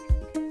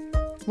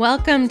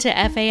Welcome to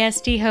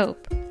FASD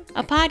Hope,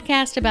 a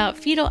podcast about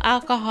fetal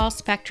alcohol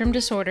spectrum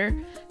disorder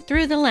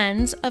through the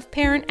lens of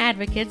parent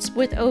advocates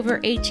with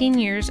over 18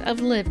 years of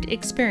lived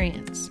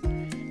experience.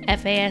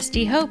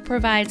 FASD Hope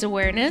provides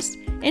awareness,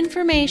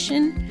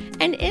 information,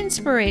 and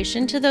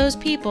inspiration to those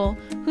people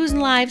whose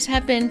lives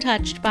have been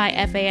touched by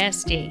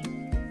FASD.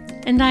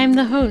 And I'm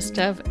the host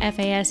of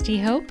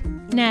FASD Hope,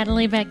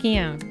 Natalie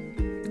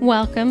Vecchione.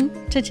 Welcome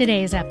to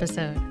today's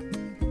episode.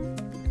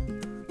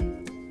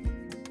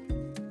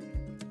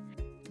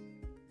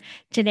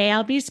 Today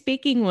I'll be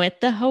speaking with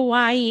the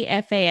Hawaii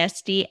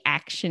FASD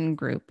Action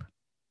Group.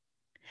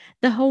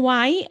 The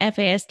Hawaii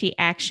FASD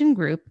Action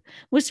Group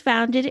was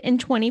founded in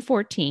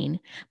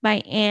 2014 by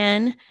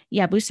Ann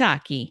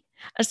Yabusaki,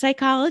 a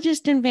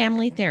psychologist and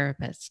family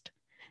therapist.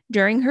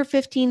 During her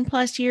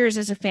 15-plus years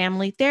as a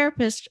family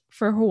therapist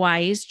for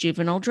Hawaii's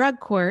Juvenile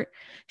Drug Court,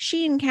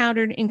 she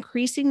encountered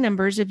increasing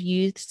numbers of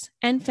youths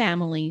and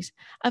families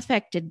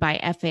affected by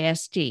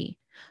FASD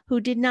who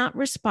did not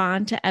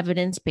respond to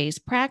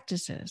evidence-based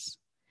practices.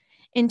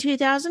 In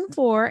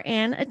 2004,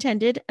 Ann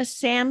attended a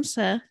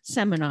SAMHSA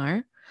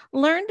seminar,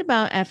 learned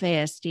about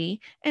FASD,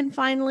 and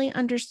finally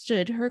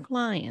understood her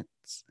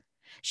clients.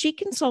 She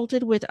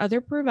consulted with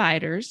other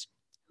providers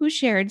who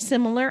shared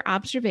similar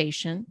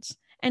observations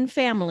and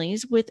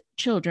families with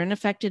children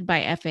affected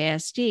by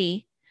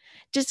FASD,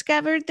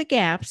 discovered the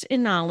gaps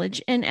in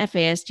knowledge and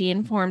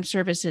FASD-informed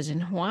services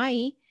in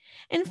Hawaii,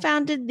 and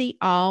founded the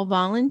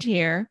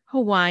all-volunteer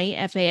Hawaii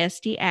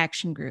FASD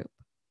Action Group.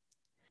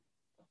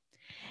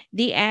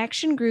 The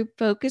Action Group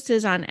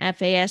focuses on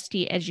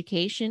FASD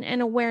education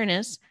and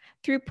awareness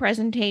through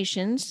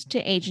presentations to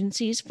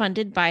agencies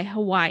funded by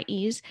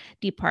Hawaii's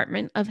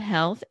Department of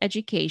Health,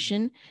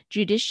 Education,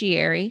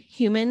 Judiciary,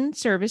 Human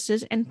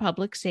Services, and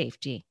Public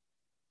Safety.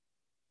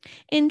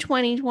 In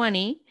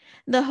 2020,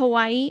 the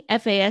Hawaii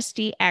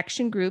FASD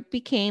Action Group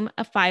became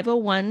a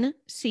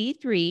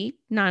 501c3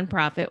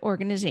 nonprofit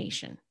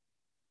organization.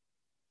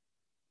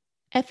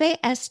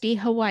 FASD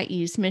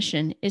Hawaii's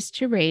mission is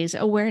to raise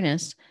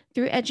awareness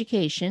through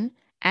education,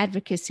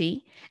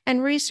 advocacy,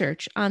 and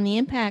research on the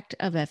impact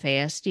of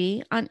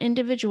FASD on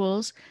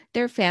individuals,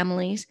 their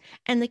families,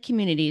 and the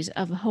communities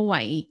of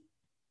Hawaii.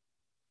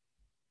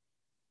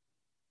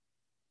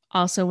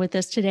 Also with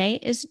us today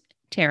is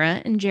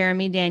Tara and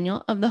Jeremy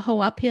Daniel of the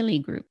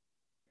Ho'opili Group.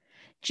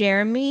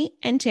 Jeremy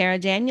and Tara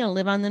Daniel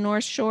live on the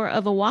North Shore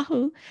of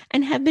Oahu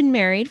and have been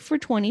married for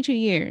 22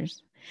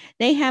 years.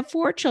 They have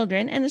 4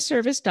 children and a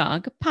service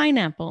dog,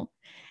 Pineapple,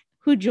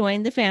 who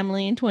joined the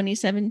family in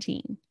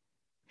 2017.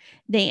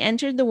 They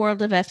entered the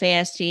world of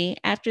FASD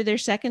after their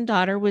second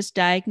daughter was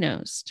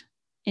diagnosed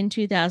in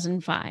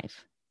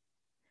 2005.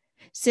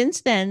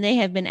 Since then, they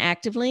have been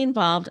actively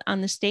involved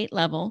on the state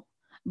level,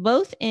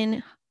 both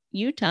in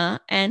Utah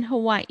and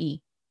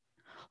Hawaii.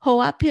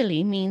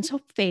 Ho'opili means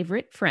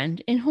favorite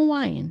friend in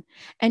Hawaiian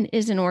and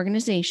is an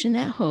organization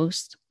that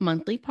hosts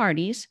monthly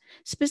parties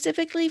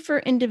specifically for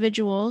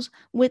individuals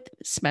with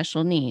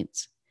special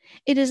needs.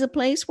 It is a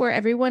place where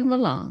everyone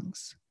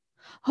belongs.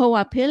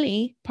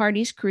 Ho'opili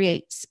parties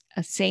create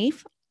a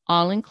safe,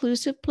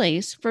 all-inclusive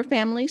place for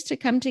families to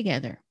come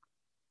together.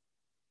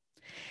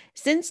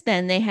 Since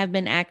then, they have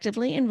been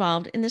actively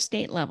involved in the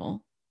state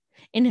level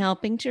in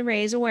helping to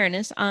raise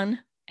awareness on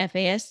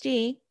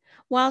FASD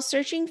while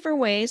searching for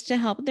ways to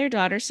help their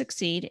daughter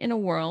succeed in a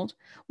world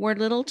where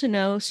little to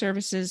no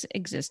services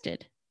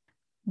existed.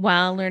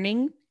 While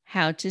learning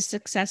how to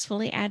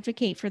successfully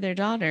advocate for their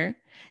daughter,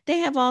 they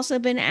have also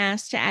been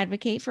asked to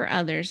advocate for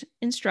others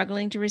in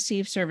struggling to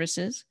receive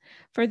services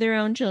for their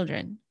own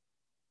children.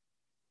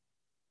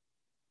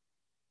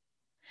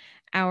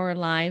 Our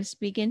lives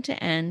begin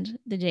to end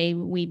the day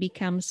we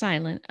become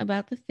silent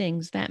about the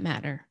things that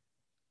matter.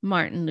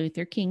 Martin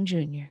Luther King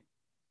Jr.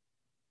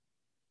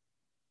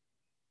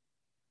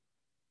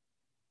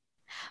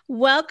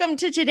 Welcome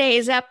to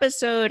today's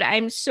episode.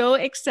 I'm so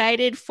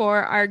excited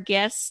for our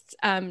guests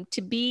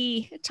to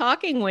be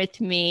talking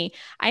with me.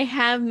 I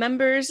have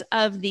members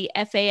of the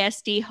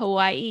FASD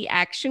Hawaii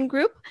Action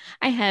Group.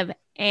 I have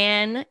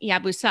Ann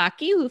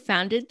Yabusaki, who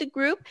founded the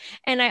group,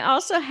 and I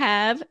also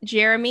have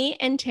Jeremy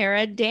and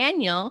Tara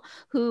Daniel,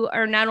 who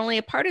are not only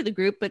a part of the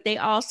group, but they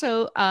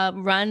also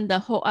run the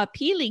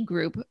Ho'opili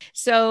group.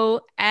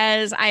 So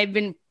as I've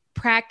been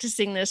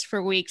practicing this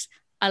for weeks,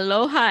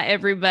 aloha,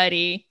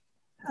 everybody.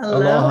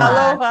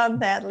 Aloha,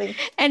 Natalie.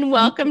 And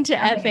welcome to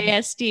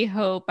FASD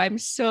Hope. I'm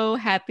so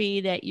happy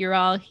that you're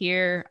all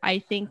here. I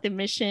think the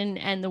mission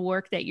and the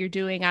work that you're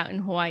doing out in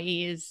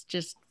Hawaii is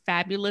just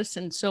fabulous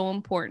and so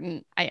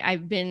important.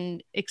 I've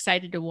been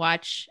excited to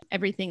watch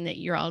everything that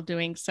you're all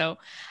doing. So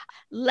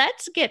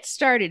let's get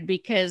started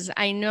because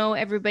I know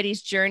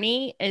everybody's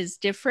journey is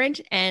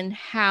different and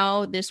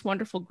how this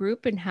wonderful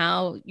group and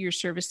how your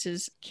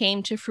services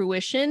came to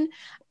fruition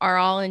are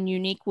all in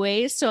unique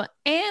ways. So,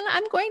 Ann,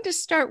 I'm going to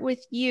start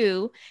with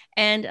you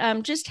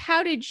and just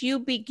how did you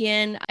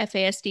begin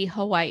FASD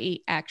Hawaii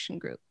Action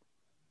Group?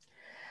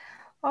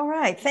 All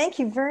right. Thank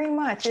you very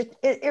much.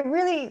 It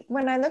really,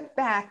 when I look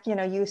back,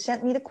 you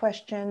sent me the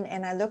question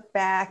and I looked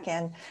back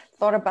and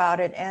thought about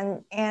it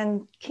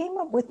and came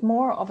up with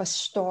more of a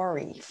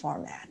story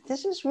format.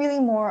 This is really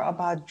more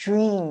about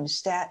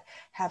dreams that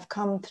have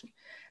come,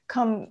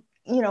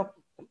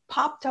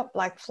 popped up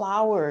like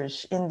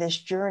flowers in this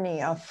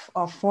journey of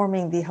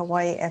forming the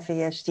Hawaii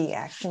FASD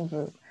Action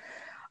Group.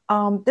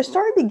 The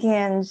story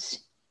begins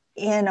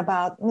in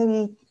about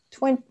maybe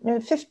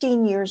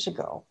 15 years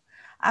ago.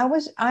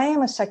 I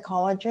am a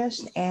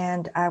psychologist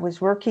and I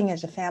was working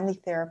as a family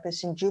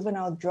therapist in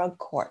juvenile drug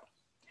court.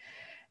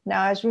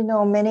 Now, as we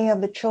know, many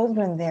of the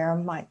children there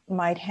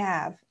might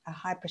have, a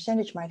high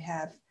percentage might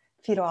have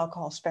fetal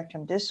alcohol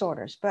spectrum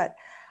disorders, but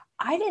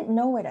I didn't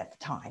know it at the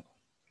time.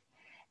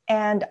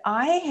 And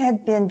I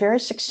had been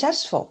very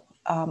successful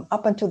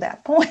up until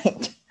that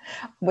point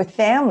with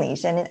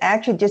families, and it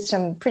actually did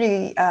some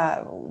pretty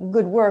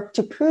good work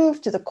to prove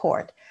to the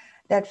court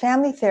that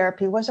family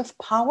therapy was a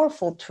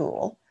powerful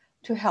tool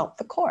to help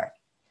the court.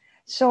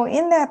 So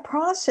in that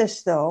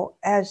process, though,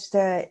 as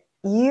the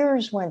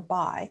years went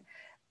by,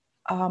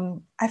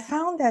 I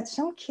found that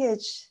some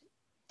kids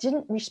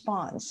didn't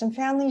respond. Some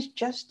families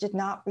just did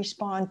not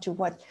respond to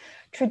what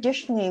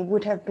traditionally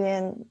would have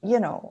been,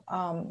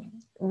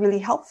 really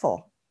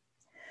helpful.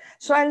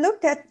 So I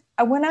looked at,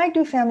 when I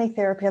do family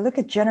therapy, I look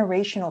at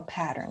generational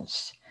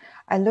patterns.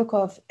 I look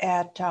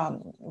at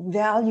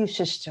value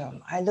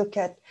system. I look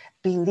at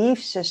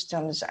belief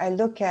systems. I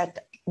look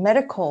at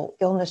medical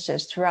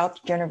illnesses throughout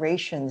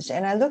generations.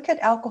 And I look at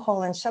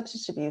alcohol and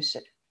substance abuse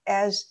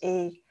as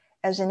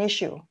an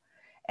issue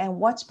and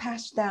what's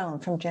passed down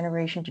from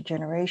generation to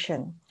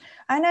generation.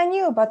 And I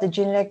knew about the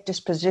genetic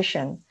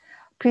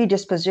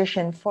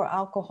predisposition for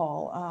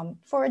alcohol,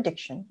 for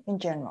addiction in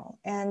general.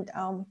 And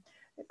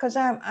because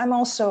I'm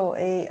also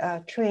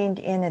trained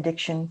in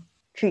addiction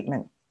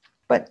treatment.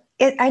 But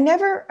I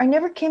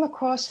never came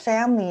across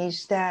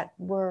families that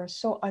were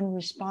so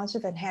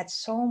unresponsive and had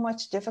so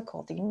much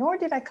difficulty, nor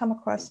did I come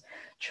across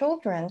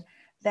children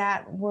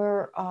that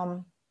were,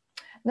 no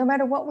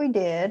matter what we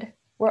did,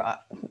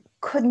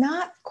 could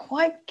not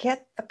quite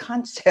get the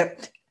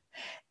concept.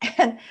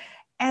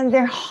 And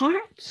their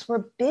hearts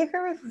were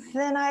bigger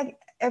than I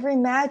ever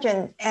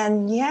imagined,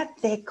 and yet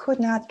they could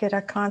not get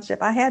a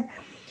concept. I had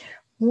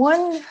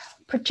one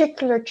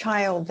particular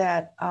child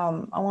that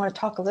I want to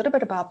talk a little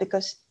bit about,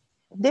 because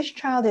this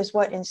child is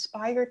what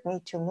inspired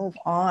me to move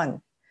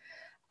on.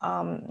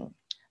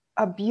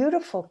 A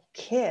beautiful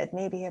kid,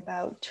 maybe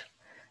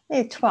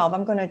 12.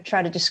 I'm going to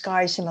try to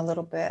disguise him a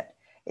little bit.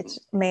 It's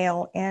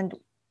male, and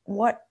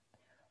maybe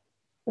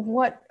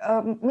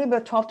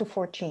about 12 to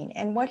 14.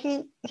 And what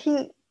he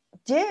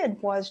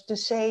did was to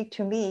say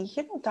to me,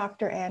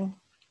 Dr. N,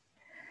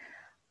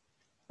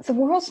 the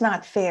world's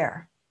not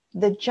fair.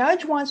 The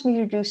judge wants me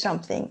to do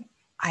something.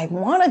 I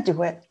want to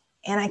do it,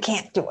 and I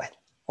can't do it,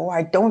 or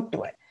I don't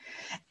do it.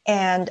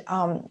 And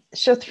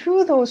so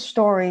through those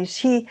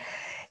stories, the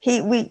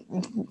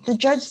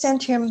judge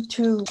sent him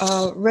to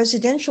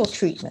residential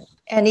treatment.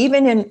 And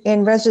even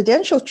in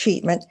residential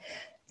treatment,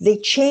 they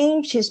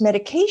changed his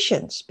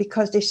medications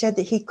because they said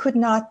that he could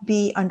not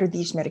be under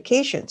these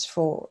medications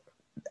for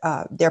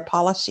their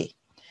policy.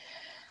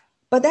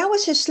 But that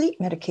was his sleep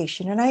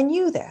medication, and I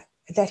knew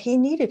that he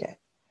needed it.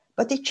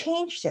 But they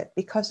changed it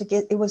because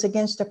it was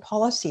against their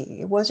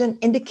policy. It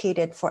wasn't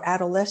indicated for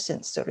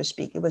adolescents, so to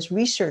speak. It was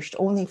researched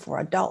only for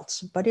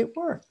adults, but it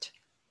worked.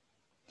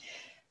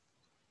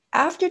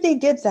 After they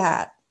did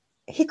that,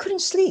 he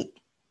couldn't sleep,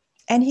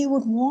 and he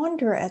would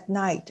wander at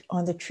night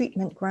on the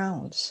treatment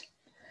grounds.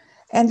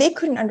 And they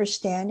couldn't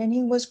understand, and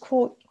he was,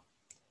 quote,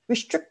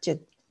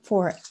 restricted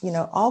for,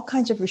 all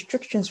kinds of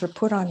restrictions were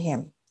put on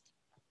him.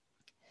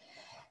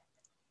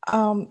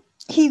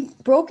 He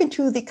broke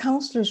into the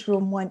counselor's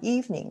room one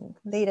evening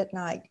late at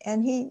night,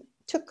 and he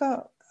took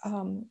a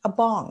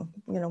bong,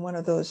 one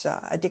of those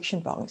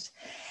addiction bongs.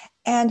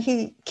 And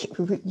he,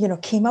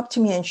 came up to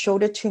me and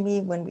showed it to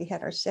me when we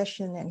had our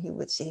session, and he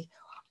would say,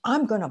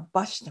 I'm going to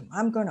bust him.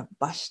 I'm going to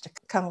bust the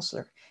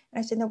counselor. And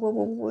I said, no,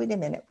 wait a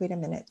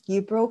minute.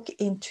 You broke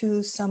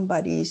into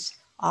somebody's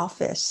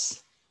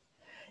office.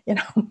 You're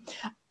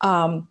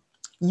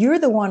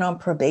the one on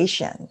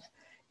probation,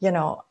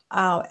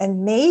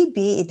 and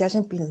maybe it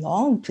doesn't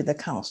belong to the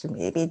counselor.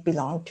 Maybe it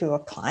belonged to a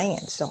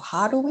client. So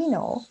how do we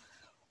know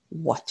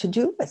what to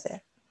do with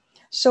it?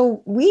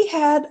 So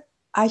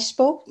I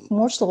spoke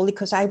more slowly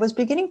because I was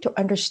beginning to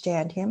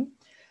understand him.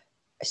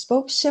 I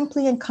spoke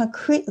simply and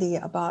concretely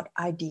about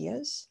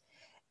ideas,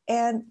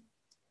 and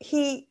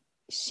he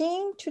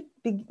seemed to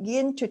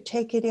begin to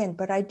take it in,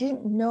 but I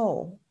didn't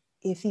know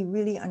if he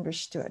really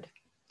understood.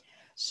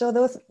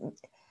 So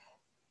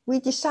we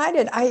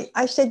decided,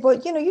 I said, well,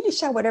 you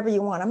decide whatever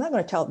you want. I'm not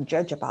going to tell the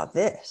judge about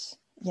this.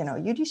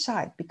 You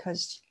decide,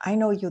 because I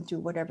know you'll do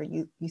whatever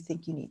you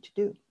think you need to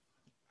do.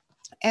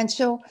 And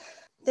so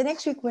the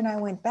next week when I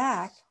went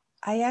back,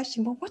 I asked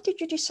him, well, what did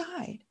you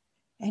decide?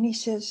 And he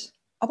says,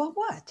 about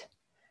what?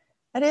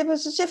 And it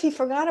was as if he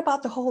forgot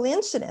about the whole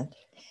incident.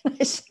 And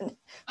I said,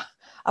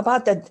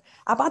 about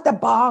the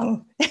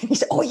bong. And he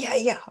said, oh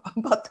yeah,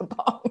 about the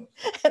bong.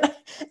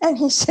 And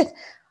he said,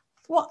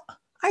 well,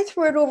 I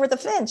threw it over the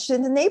fence to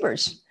the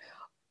neighbors.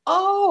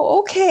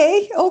 Oh,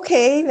 okay.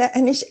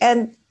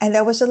 And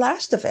that was the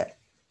last of it.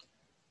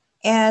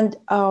 And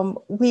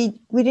we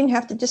didn't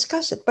have to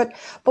discuss it. But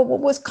what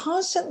was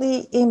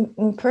constantly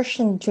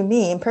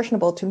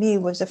impressionable to me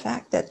was the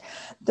fact that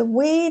the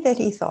way that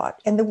he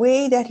thought and the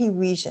way that he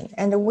reasoned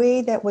and the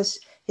way that was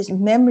his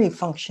memory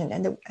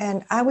function.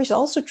 And I was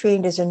also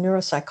trained as a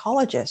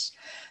neuropsychologist.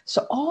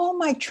 So all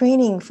my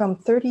training from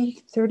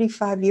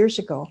 35 years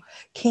ago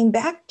came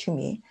back to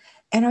me.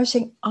 And I was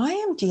saying, I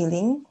am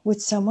dealing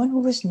with someone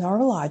who is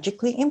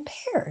neurologically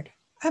impaired.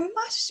 I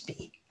must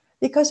be,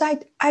 because I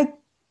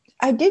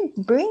did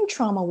brain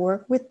trauma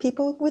work with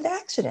people with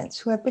accidents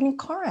who have been in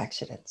car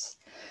accidents.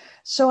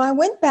 So I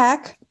went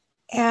back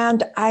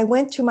and I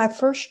went to my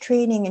first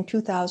training in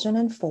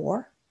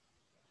 2004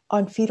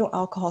 on fetal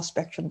alcohol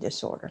spectrum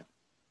disorder.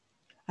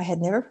 I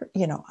had never,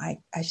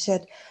 I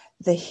said,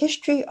 the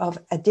history of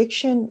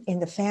addiction in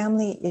the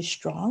family is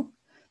strong.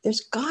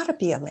 There's got to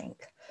be a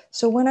link.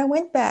 So when I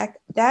went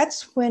back,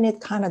 that's when it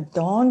kind of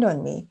dawned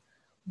on me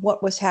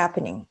what was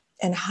happening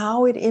and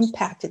how it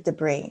impacted the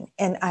brain.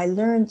 And I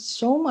learned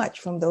so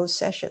much from those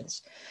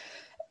sessions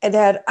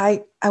that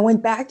I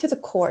went back to the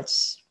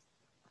courts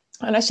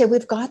and I said,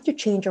 we've got to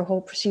change our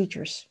whole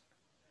procedures.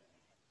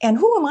 And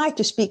who am I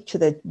to speak to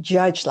the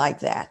judge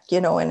like that,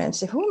 and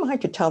say, who am I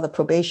to tell the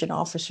probation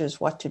officers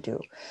what to do?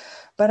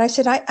 But I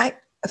said, I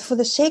for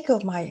the sake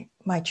of my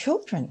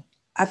children,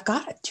 I've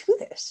got to do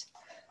this.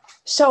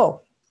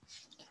 So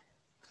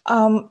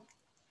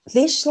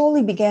they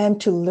slowly began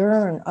to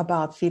learn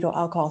about fetal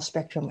alcohol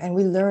spectrum, and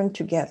we learned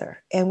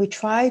together. And we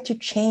tried to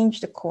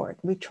change the court.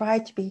 We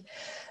tried to be,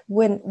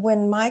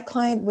 when my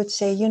client would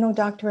say,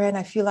 Dr. Ann,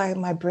 I feel like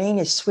my brain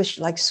is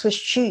like Swiss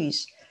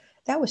cheese.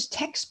 That was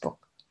textbook.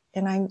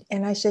 And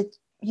I said,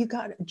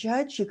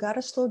 Judge, you got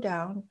to slow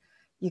down.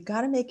 You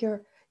got to make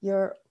your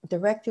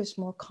directives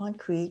more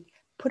concrete,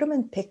 put them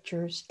in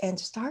pictures, and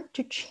start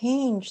to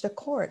change the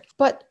court.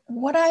 But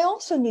what I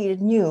also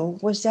knew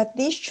was that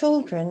these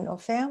children or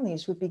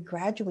families would be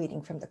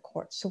graduating from the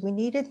court. So we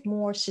needed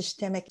more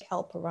systemic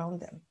help around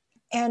them.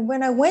 And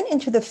when I went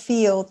into the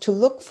field to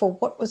look for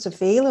what was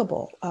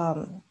available,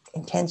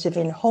 intensive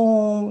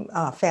in-home,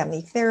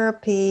 family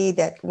therapy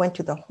that went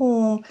to the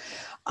home,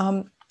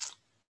 none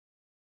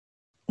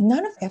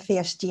of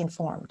FASD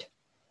informed.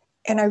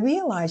 And I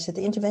realized that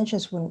the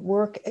interventions wouldn't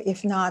work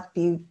if not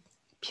be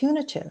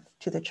punitive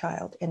to the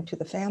child and to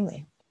the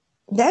family.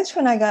 That's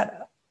when I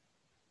got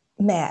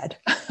mad.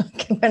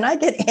 When I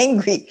get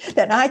angry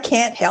that I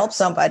can't help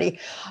somebody,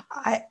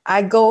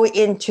 I go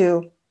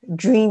into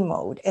dream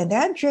mode. And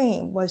that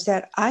dream was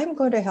that I'm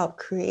going to help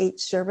create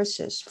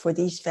services for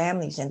these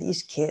families and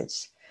these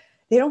kids.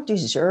 They don't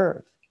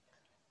deserve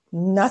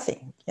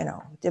nothing,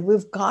 that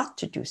we've got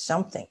to do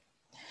something.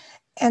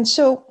 And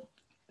so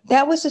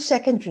that was the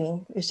second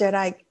dream, is that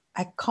I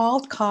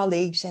called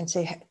colleagues and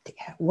say,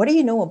 what do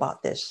you know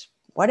about this?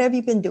 What have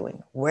you been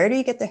doing? Where do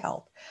you get the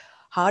help?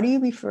 How do you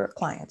refer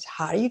clients?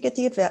 How do you get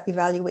the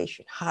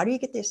evaluation? How do you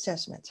get the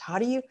assessments? How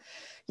do you,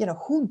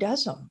 who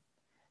does them?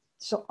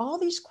 So all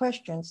these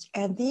questions,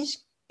 and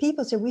these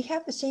people said, we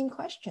have the same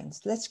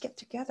questions. Let's get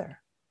together.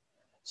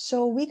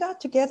 So we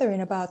got together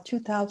in about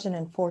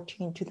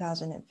 2014,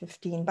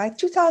 2015. By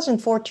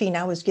 2014,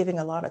 I was giving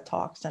a lot of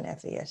talks on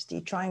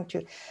FASD, trying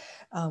to,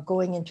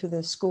 going into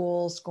the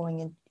schools,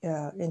 going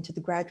into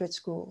the graduate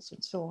schools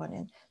and so on,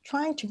 and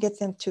trying to get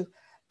them to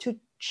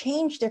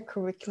change their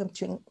curriculum,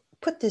 to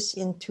put this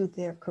into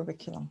their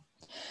curriculum.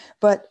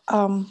 But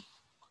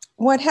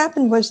what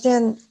happened was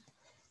then,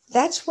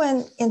 that's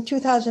when in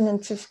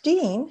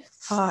 2015,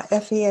 Hawaii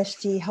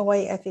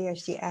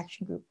FASD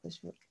Action Group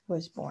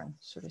was born,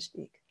 so to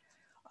speak.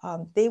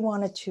 They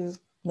wanted to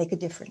make a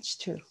difference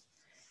too.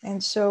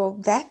 And so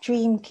that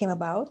dream came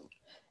about,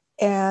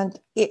 and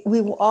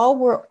we all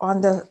were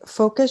on the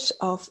focus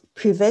of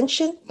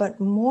prevention, but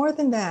more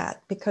than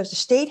that, because the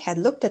state had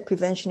looked at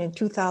prevention in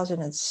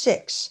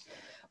 2006,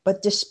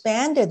 but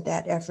disbanded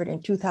that effort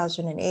in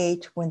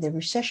 2008 when the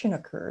recession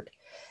occurred.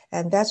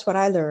 And that's what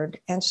I learned.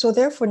 And so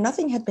therefore,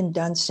 nothing had been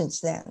done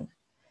since then.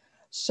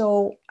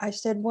 So I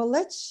said, well,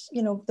 let's,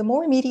 the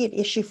more immediate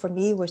issue for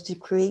me was to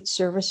create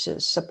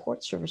services,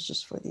 support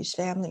services for these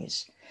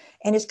families.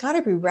 And it's got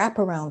to be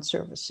wraparound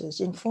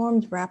services,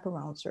 informed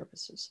wraparound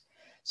services.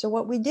 So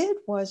what we did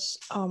was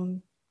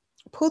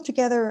pull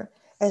together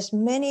as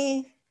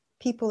many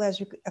people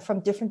from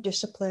different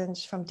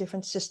disciplines, from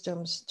different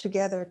systems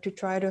together to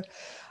try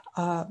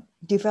to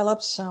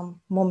develop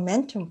some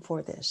momentum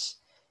for this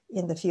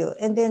in the field,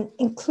 and then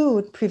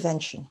include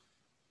prevention.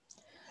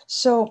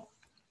 So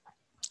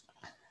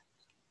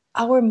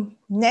our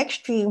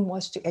next dream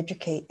was to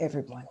educate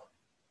everyone,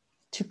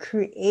 to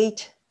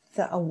create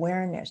the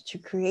awareness, to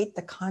create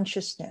the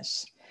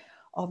consciousness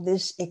of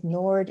this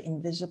ignored,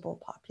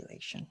 invisible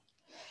population.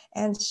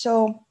 And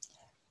so,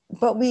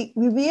 but we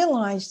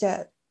realized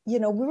that, we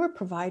were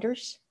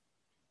providers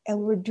and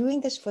we were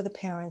doing this for the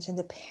parents, and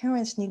the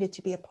parents needed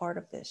to be a part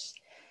of this.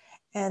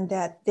 and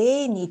that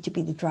they need to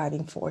be the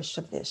driving force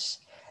of this.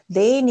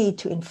 They need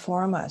to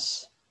inform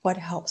us what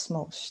helps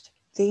most.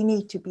 They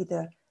need to be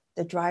the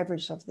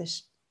drivers of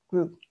this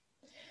group.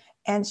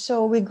 And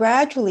so we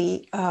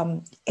gradually,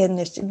 in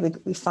this,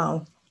 we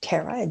found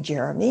Tara and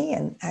Jeremy,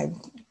 and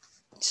I'm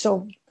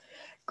so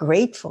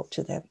grateful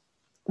to them.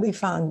 We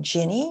found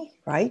Ginny,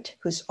 right,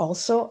 who's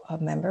also a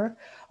member,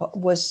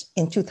 was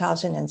in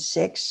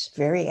 2006,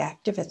 very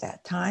active at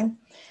that time.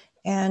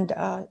 And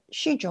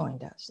she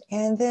joined us.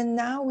 And then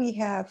now we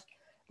have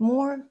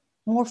more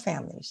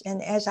families.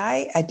 And as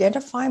I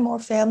identify more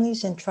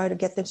families and try to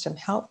get them some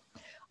help,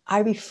 I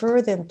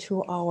refer them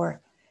to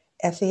our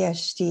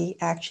FASD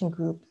Action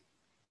Group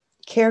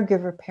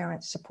Caregiver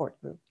Parent Support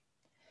Group.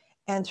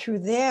 And through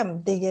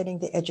them, they're getting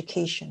the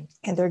education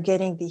and they're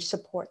getting the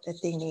support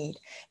that they need.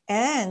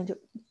 And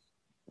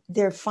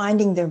they're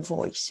finding their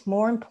voice.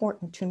 More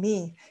important to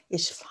me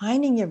is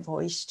finding your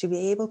voice to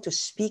be able to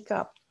speak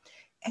up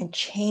and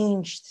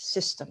change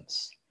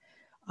systems.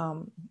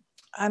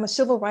 I'm a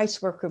civil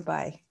rights worker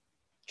by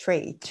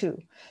trade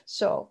too.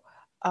 So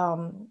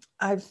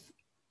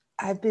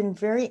I've been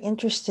very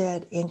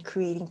interested in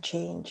creating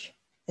change,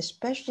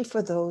 especially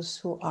for those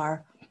who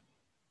are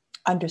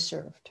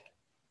underserved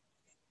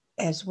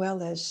as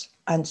well as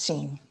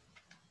unseen.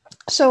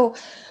 So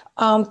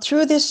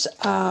through this,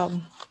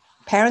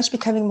 parents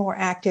becoming more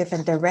active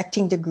and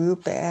directing the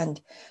group, and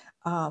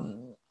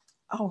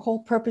our whole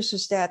purpose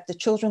is that the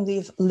children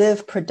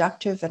live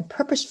productive and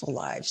purposeful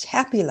lives,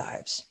 happy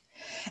lives.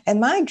 And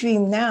my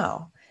dream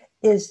now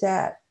is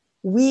that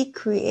we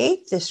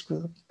create this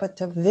group, but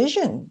the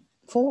vision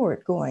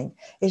forward going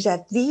is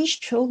that these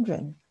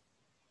children,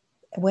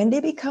 when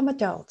they become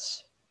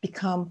adults,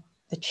 become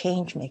the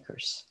change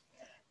makers.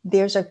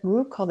 There's a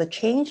group called the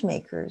Change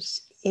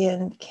Makers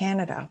in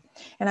Canada,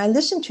 and I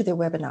listen to their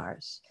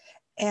webinars,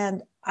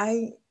 and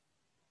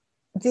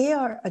they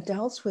are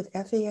adults with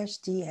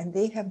FASD, and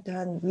they have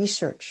done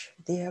research,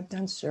 they have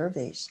done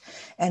surveys,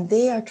 and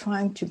they are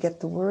trying to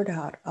get the word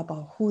out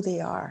about who they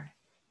are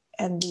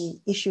and the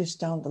issues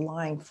down the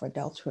line for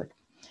adulthood.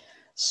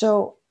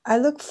 So I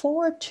look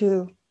forward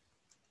to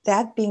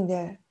that being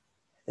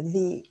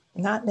the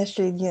not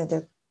necessarily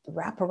the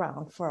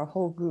wraparound for a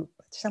whole group,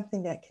 but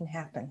something that can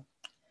happen.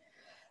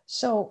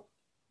 So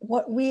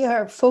what we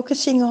are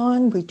focusing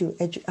on, we do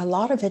a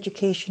lot of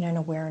education and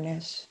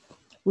awareness.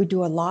 We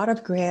do a lot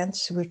of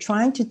grants. We're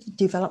trying to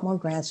develop more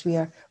grants. We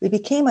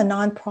became a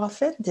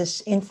nonprofit.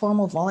 This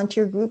informal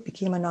volunteer group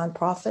became a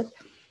nonprofit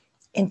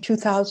in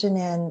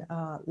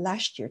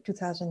last year,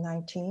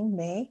 2019,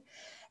 May.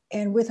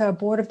 And with our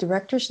board of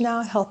directors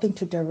now helping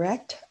to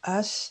direct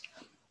us,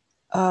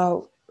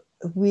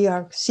 we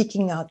are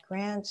seeking out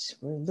grants.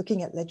 We're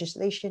looking at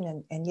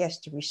legislation and yes,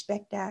 the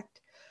RESPECT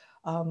Act.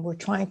 We're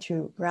trying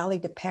to rally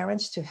the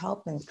parents to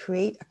help and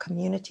create a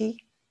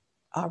community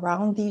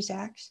around these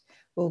acts.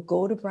 We'll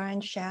go to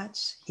Brian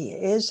Schatz. He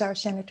is our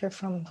senator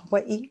from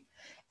Hawaii,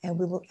 and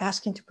we will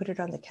ask him to put it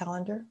on the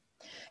calendar.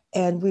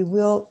 And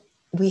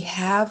we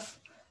have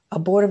a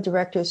board of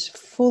directors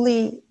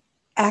fully,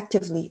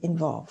 actively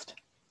involved.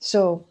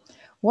 So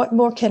what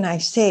more can I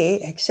say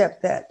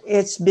except that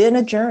it's been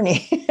a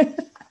journey.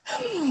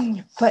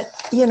 But,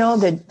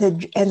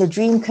 the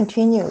dream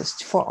continues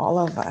for all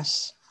of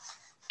us.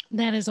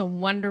 That is a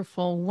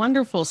wonderful,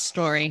 wonderful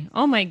story.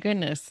 Oh my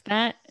goodness.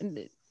 That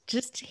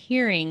just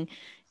hearing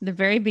the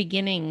very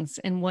beginnings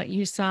and what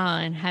you saw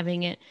and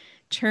having it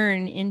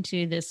turn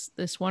into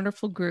this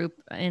wonderful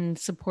group and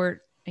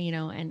support,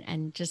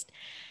 and just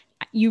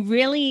you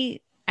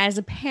really, as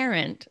a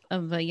parent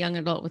of a young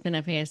adult with an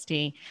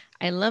FASD,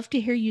 I love to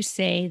hear you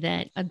say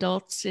that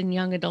adults and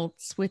young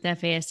adults with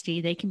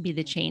FASD, they can be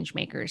the change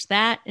makers.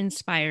 That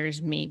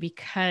inspires me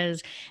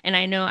because, and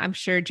I know I'm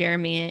sure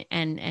Jeremy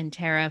and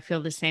Tara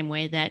feel the same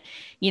way, that,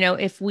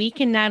 if we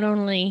can not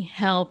only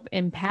help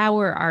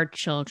empower our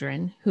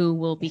children who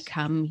will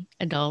become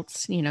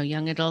adults,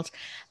 young adults,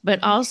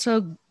 but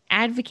also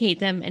advocate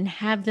them and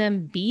have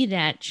them be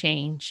that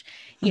change,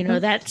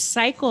 that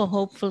cycle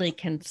hopefully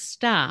can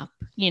stop,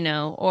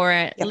 or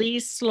at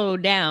least slow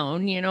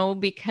down,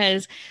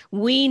 because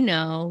we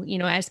know,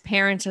 as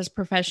parents, as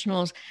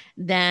professionals,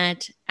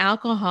 that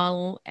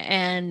alcohol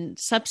and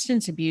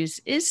substance abuse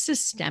is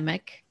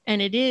systemic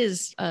and it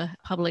is a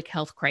public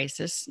health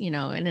crisis,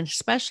 and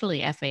especially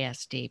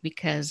FASD,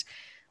 because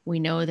we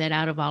know that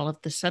out of all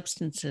of the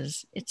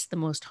substances, it's the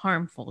most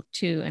harmful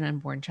to an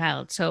unborn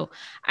child. So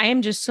I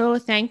am just so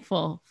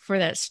thankful for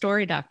that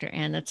story, Dr.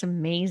 Ann. That's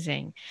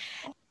amazing.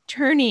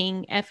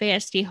 Turning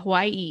FASD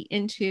Hawaii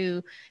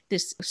into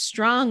this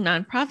strong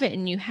nonprofit,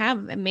 and you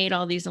have made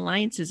all these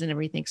alliances and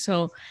everything.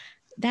 So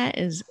that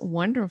is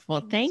wonderful.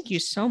 Thank you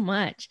so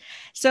much.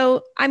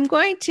 So I'm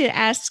going to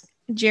ask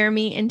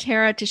Jeremy and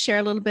Tara to share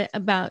a little bit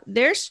about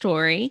their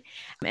story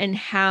and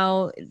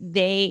how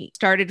they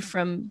started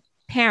from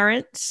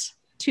parents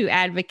to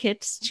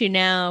advocates to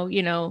now,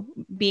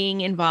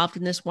 being involved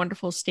in this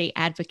wonderful state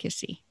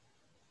advocacy.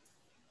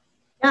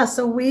 Yeah,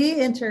 so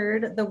we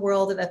entered the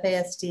world of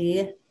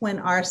FASD when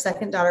our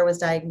second daughter was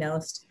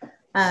diagnosed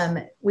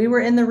We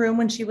were in the room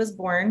when she was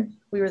born.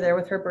 We were there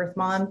with her birth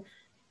mom.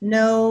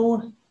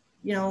 No,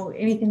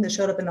 anything that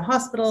showed up in the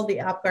hospital, the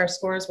APGAR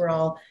scores were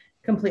all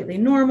completely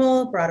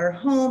normal, brought her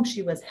home.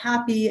 She was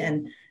happy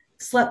and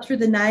slept through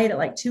the night at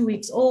like 2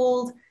 weeks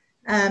old.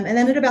 And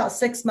then at about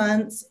 6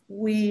 months,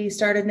 we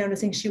started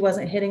noticing she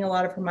wasn't hitting a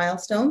lot of her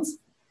milestones.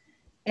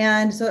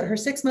 And so at her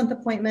 6-month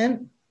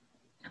appointment,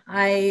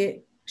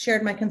 I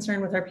shared my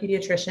concern with our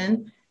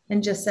pediatrician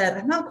and just said,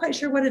 I'm not quite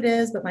sure what it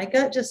is, but my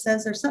gut just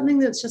says there's something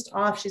that's just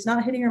off. She's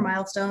not hitting her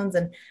milestones.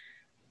 And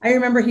I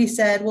remember he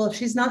said, well, if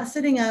she's not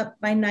sitting up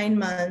by 9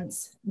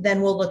 months,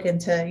 then we'll look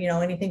into,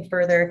 anything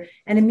further,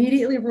 and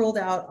immediately ruled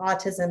out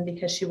autism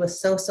because she was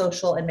so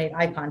social and made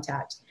eye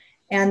contact.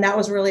 And that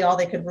was really all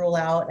they could rule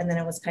out. And then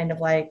it was kind of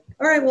like,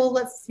 all right, well,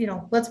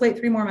 let's wait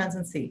 3 more months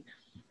and see.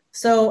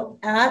 So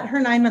at her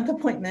 9-month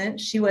appointment,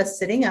 she was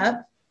sitting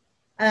up.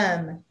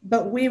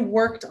 But we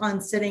worked on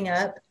sitting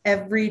up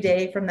every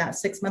day from that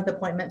 6-month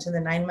appointment to the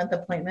 9-month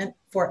appointment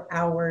for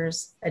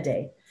hours a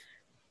day.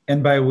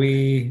 And by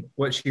we,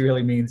 what she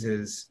really means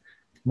is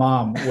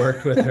mom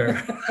worked with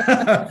her.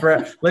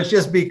 Let's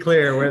just be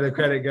clear where the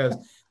credit goes.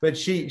 But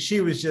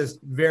she was just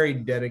very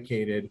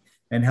dedicated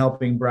in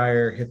helping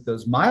Briar hit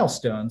those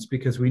milestones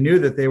because we knew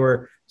that they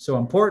were so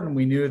important.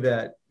 We knew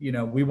that,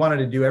 we wanted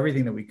to do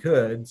everything that we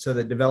could so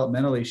that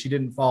developmentally she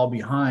didn't fall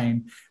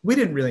behind. We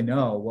didn't really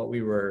know what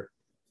we were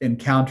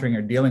encountering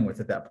or dealing with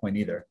at that point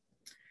either.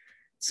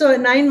 So at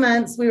 9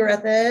 months, we were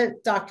at the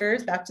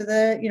doctor's, back to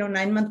the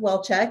 9-month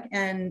well check,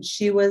 and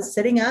she was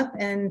sitting up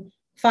and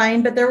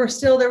fine, but there was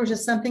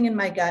just something in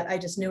my gut. I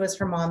just knew as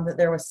her mom that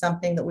there was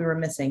something that we were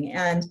missing.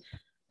 And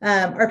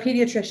our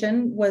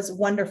pediatrician was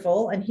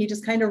wonderful, and he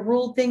just kind of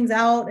ruled things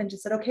out and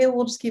just said, okay,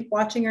 we'll just keep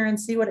watching her and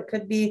see what it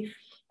could be.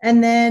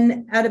 And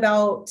then at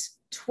about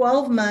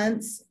 12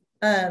 months,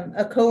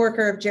 a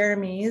coworker of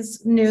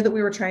Jeremy's knew that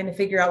we were trying to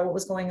figure out what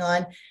was going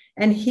on.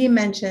 And he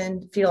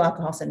mentioned fetal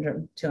alcohol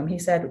syndrome to him. He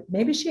said,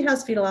 maybe she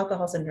has fetal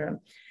alcohol syndrome.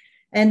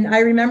 And I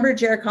remember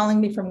Jared calling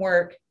me from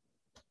work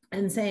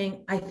and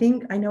saying, I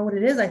think I know what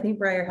it is. I think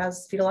Briar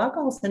has fetal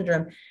alcohol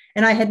syndrome.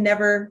 And I had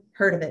never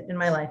heard of it in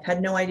my life,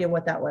 had no idea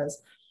what that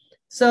was.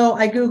 So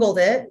I Googled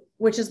it,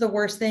 which is the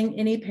worst thing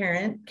any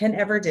parent can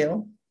ever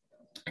do.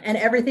 And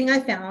everything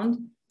I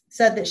found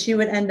said that she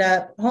would end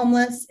up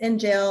homeless, in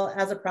jail,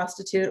 as a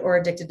prostitute, or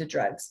addicted to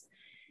drugs.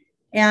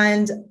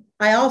 And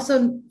I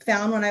also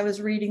found when I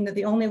was reading that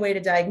the only way to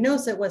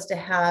diagnose it was to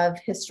have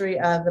history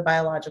of the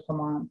biological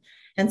mom.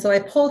 And so I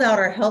pulled out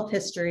our health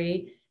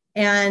history,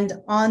 and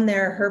on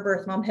there, her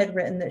birth mom had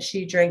written that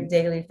she drank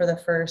daily for the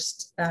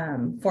first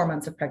 4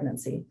 months of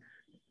pregnancy.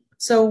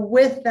 So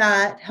with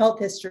that health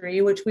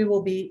history, which we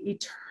will be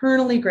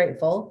eternally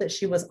grateful that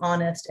she was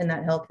honest in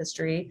that health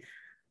history,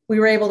 we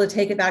were able to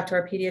take it back to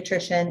our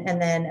pediatrician.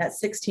 And then at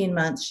 16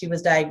 months, she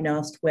was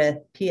diagnosed with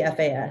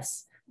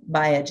PFAS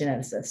by a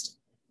geneticist.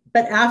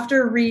 But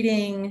after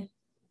reading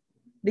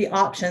the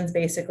options,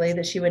 basically,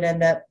 that she would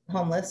end up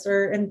homeless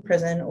or in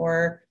prison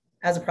or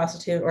as a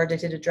prostitute or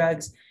addicted to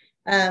drugs,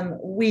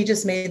 we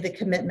just made the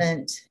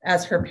commitment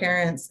as her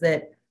parents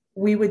that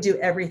we would do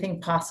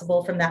everything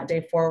possible from that day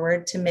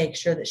forward to make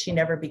sure that she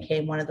never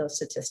became one of those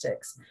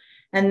statistics.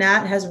 And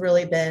that has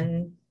really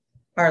been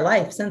our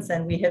life since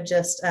then. We have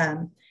just,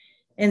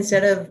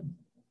 instead of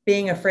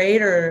being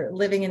afraid or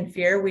living in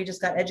fear, we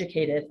just got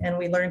educated and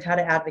we learned how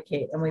to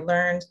advocate, and we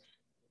learned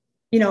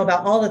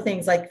about all the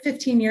things. Like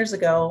 15 years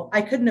ago,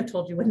 I couldn't have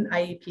told you what an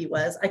IEP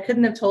was. I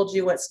couldn't have told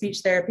you what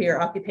speech therapy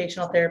or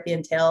occupational therapy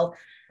entailed.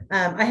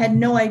 I had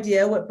no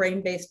idea what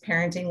brain-based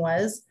parenting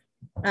was.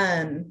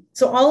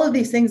 So all of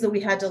these things that we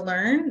had to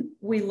learn,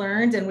 we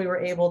learned, and we were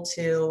able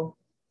to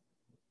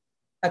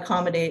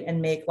accommodate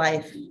and make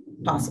life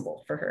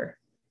possible for her.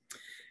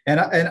 And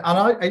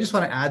I just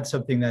want to add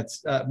something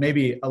that's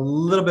maybe a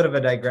little bit of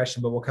a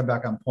digression, but we'll come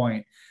back on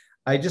point.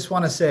 I just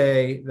want to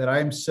say that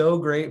I'm so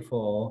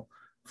grateful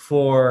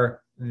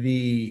for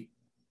the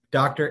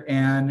Dr.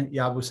 Ann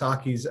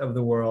Yabusakis of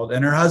the world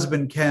and her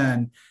husband,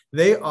 Ken.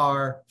 They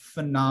are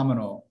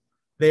phenomenal.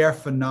 They are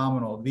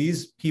phenomenal.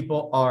 These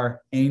people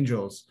are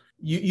angels.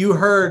 You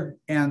heard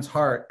Ann's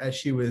heart as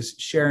she was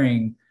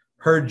sharing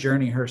her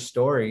journey, her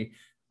story.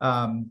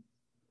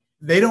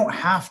 They don't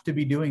have to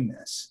be doing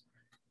this.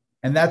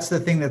 And that's the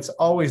thing that's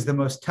always the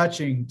most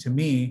touching to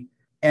me.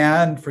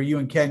 And for you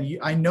and Ken,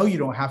 I know you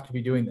don't have to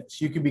be doing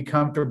this. You could be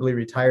comfortably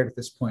retired at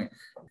this point.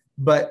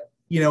 But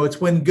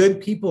it's when good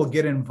people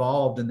get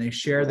involved and they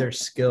share their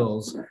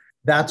skills,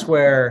 that's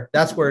where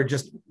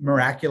just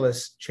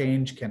miraculous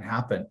change can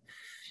happen.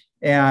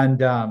 And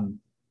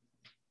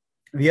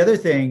the other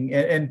thing,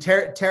 and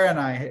Tara and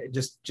I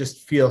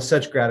just feel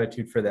such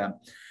gratitude for them.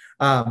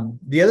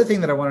 The other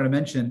thing that I wanted to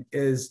mention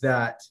is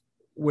that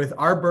with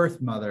our birth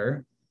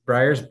mother,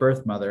 Briar's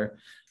birth mother,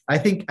 I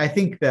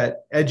think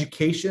that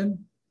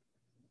education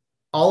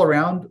all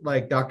around,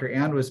 like Dr.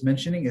 Ann was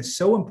mentioning, is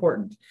so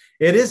important.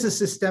 It is a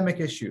systemic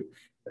issue.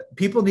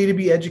 People need to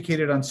be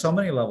educated on so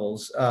many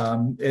levels,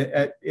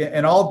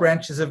 in all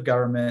branches of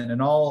government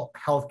and all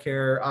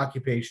healthcare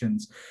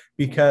occupations,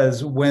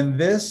 because when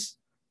this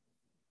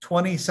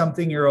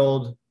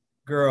 20-something-year-old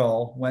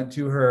girl went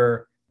to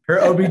her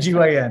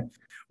OBGYN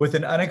with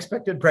an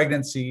unexpected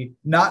pregnancy,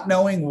 not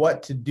knowing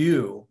what to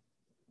do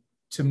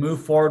to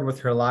move forward with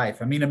her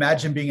life. I mean,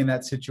 imagine being in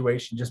that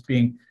situation,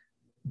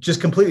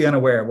 just completely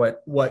unaware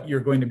what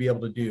you're going to be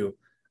able to do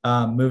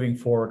moving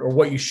forward, or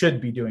what you should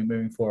be doing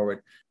moving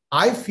forward.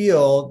 I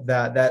feel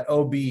that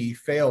OB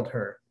failed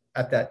her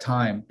at that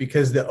time,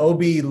 because the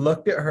OB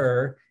looked at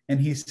her and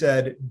he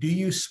said, "Do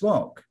you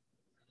smoke?"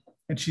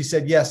 And she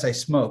said, "Yes, I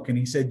smoke." And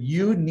he said,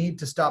 "You need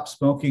to stop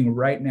smoking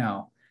right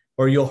now,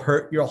 or you'll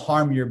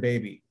harm your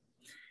baby."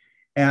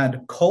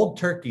 And cold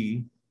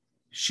turkey,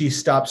 she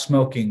stopped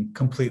smoking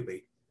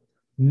completely.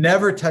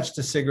 Never touched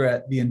a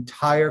cigarette the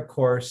entire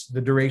course,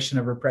 the duration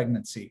of her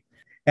pregnancy.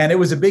 And it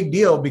was a big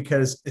deal,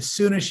 because as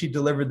soon as she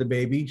delivered the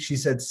baby, she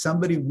said,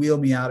 "Somebody wheel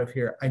me out of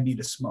here. I need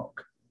to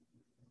smoke."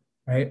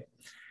 Right?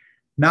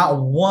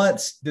 Not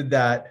once did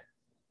that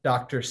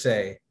doctor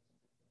say,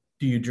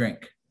 "Do you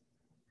drink?"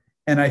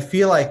 And I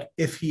feel like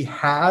if he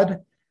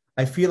had,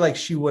 I feel like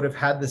she would have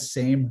had the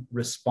same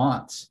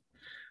response.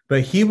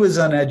 But he was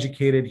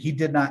uneducated. He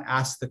did not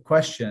ask the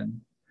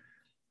question.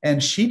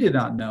 And she did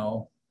not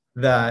know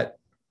that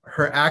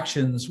her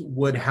actions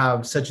would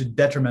have such a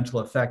detrimental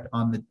effect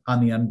on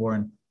the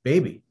unborn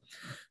baby.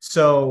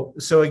 So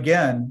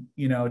again,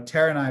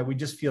 Tara and I, we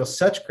just feel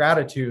such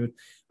gratitude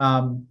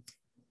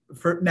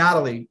for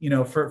Natalie,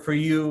 for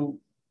you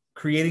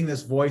creating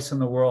this voice in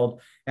the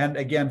world. And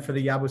again, for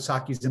the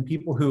Yabusakis and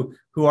people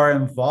who are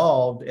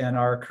involved and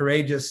are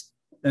courageous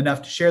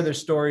enough to share their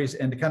stories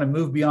and to kind of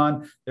move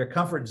beyond their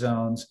comfort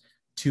zones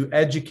to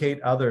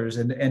educate others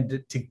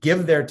and to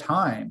give their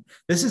time.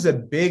 This is a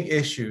big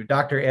issue.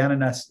 Dr. Ann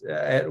and us,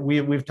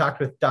 we've talked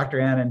with Dr.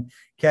 Ann and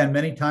Ken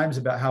many times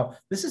about how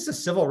this is a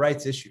civil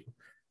rights issue.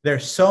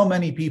 There's so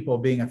many people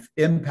being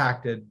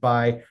impacted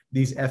by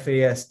these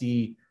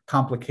FASD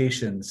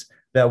complications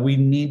that we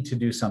need to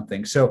do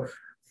something. So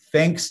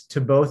thanks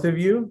to both of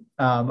you.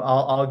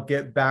 I'll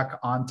get back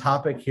on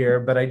topic here,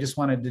 but I just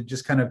wanted to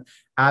just kind of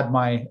add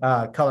my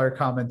color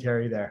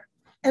commentary there.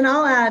 And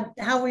I'll add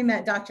how we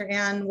met Dr.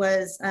 Ann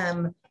was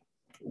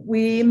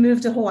we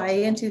moved to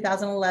Hawaii in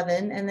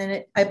 2011. And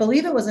then I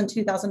believe it was in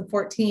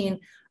 2014,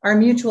 our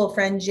mutual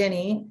friend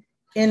Jenny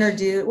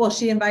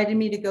she invited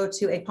me to go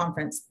to a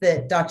conference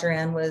that Dr.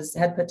 Ann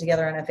had put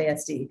together on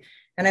FASD.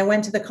 And I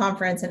went to the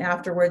conference, and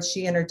afterwards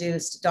she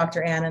introduced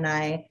Dr. Ann and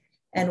I,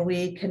 and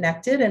we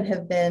connected and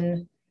have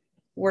been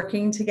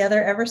working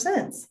together ever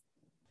since.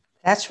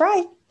 That's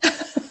right.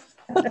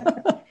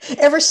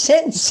 Ever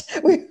since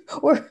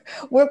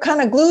we're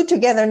kind of glued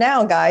together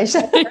now, guys.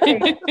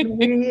 Right.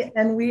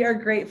 We are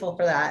grateful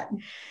for that.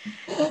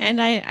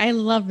 And I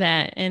love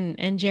that.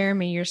 And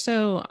Jeremy, you're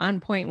so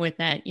on point with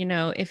that.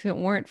 If it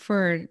weren't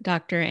for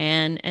Dr.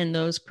 Ann and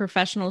those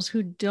professionals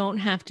who don't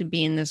have to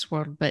be in this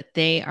world, but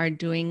they are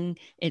doing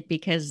it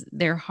because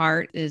their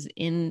heart is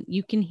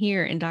you can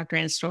hear in Dr.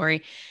 Ann's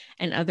story,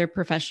 and other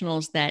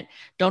professionals that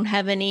don't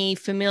have any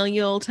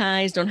familial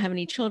ties, don't have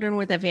any children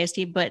with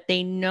FASD, but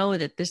they know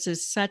that this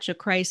is such a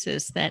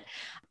crisis that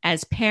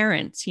as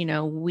parents,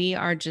 we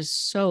are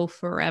just so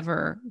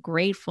forever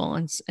grateful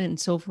and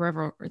so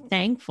forever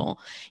thankful.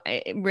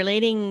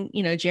 Relating,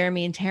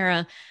 Jeremy and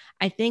Tara,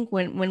 I think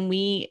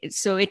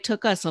so it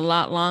took us a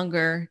lot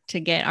longer to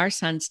get our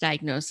son's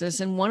diagnosis.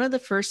 And one of the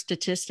first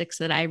statistics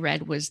that I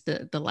read was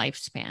the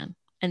lifespan.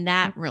 And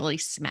that really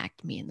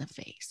smacked me in the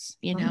face,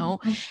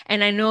 Mm-hmm.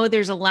 And I know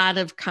there's a lot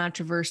of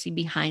controversy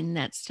behind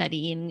that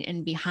study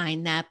and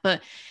behind that,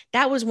 but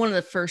that was one of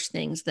the first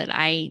things that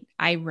I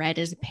read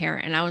as a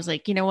parent. And I was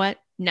like, you know what?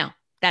 No,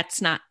 that's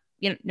not,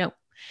 no,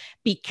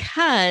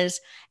 because,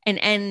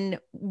 and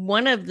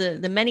one of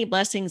the many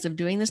blessings of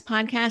doing this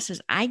podcast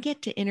is I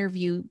get to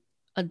interview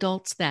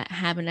adults that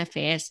have an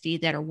FASD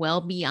that are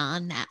well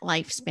beyond that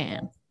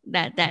lifespan.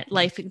 That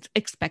life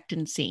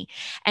expectancy.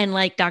 And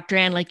like Dr.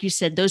 Ann, like you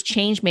said, those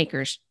change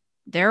makers,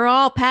 they're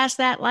all past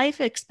that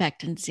life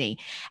expectancy.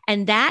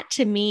 And that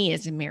to me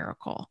is a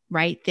miracle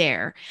right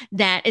there,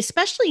 that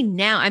especially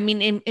now, I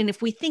mean, and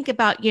if we think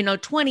about,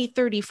 20,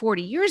 30,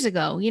 40 years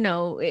ago,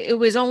 it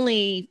was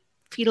only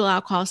fetal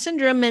alcohol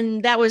syndrome,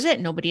 and that was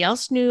it. Nobody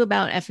else knew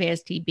about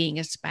FASD being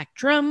a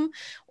spectrum,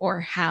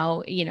 or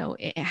how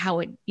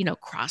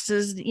it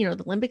crosses, the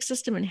limbic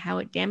system and how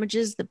it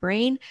damages the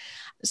brain.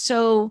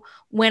 So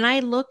when I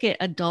look at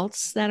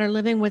adults that are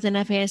living with an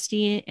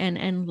FASD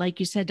and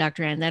like you said,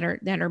 Dr. Ann,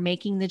 that are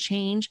making the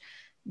change,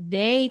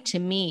 they to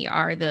me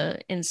are the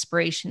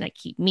inspiration that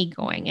keep me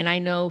going. And I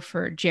know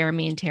for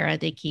Jeremy and Tara,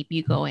 they keep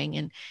you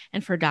going,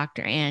 and for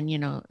Dr. Ann,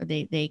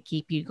 they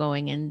keep you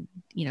going, and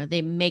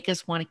they make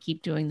us want to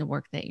keep doing the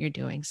work that you're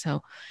doing.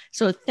 So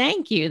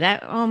thank you.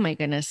 Oh my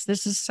goodness,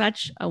 this is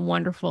such a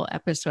wonderful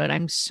episode.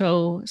 I'm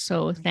so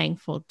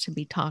thankful to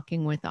be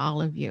talking with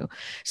all of you.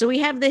 So we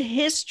have the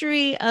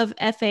history of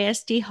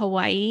FASD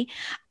Hawaii.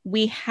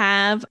 We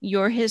have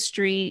your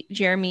history,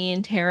 Jeremy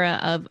and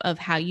Tara, of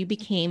how you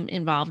became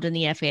involved in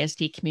the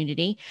FASD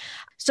community.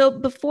 So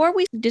before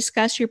we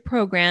discuss your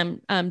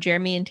program,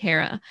 Jeremy and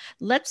Tara,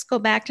 let's go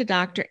back to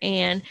Dr.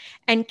 Ann.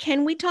 And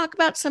can we talk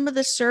about some of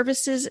the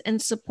services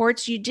and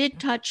supports? You did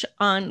touch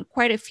on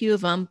quite a few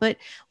of them, but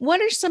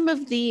what are some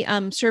of the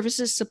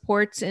services,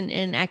 supports,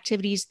 and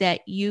activities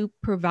that you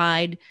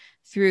provide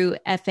through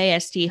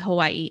FASD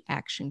Hawaii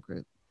Action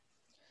Group?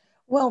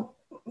 Well,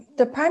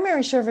 the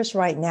primary service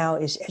right now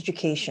is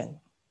education.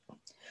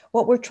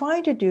 What we're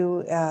trying to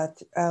do,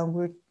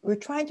 we're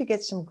trying to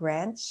get some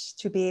grants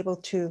to be able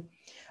to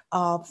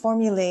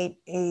formulate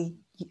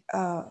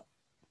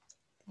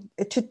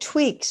to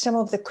tweak some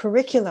of the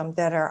curriculum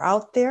that are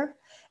out there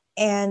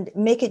and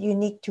make it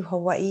unique to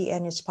Hawaii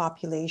and its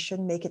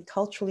population, make it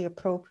culturally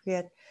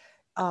appropriate,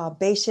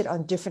 base it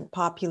on different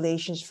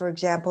populations. For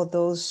example,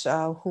 those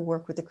who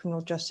work with the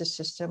criminal justice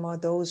system, or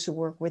those who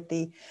work with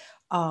the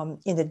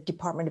in the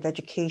Department of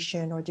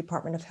Education or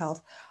Department of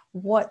Health,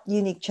 what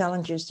unique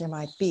challenges there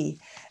might be.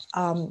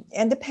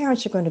 And the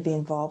parents are going to be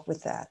involved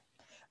with that.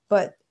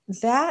 But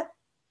that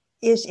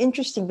is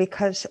interesting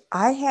because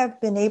I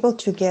have been able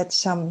to get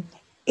some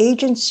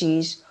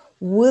agencies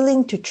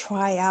willing to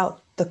try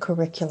out the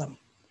curriculum.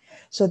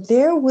 So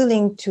they're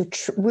willing to,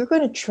 we're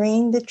going to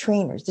train the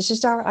trainers. This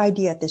is our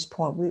idea at this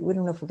point. We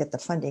don't know if we'll get the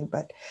funding,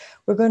 but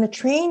we're going to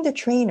train the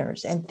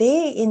trainers, and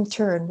they in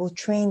turn will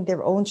train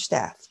their own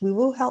staff. We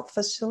will help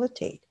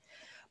facilitate,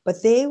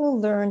 but they will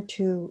learn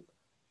to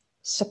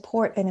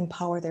support and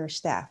empower their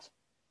staff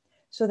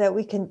so that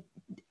we can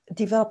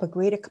develop a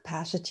greater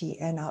capacity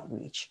and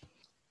outreach.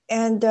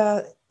 And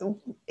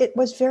it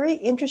was very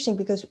interesting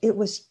because it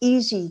was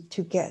easy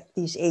to get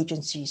these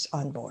agencies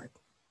on board.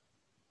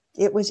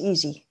 It was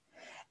easy.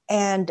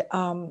 And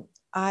I'm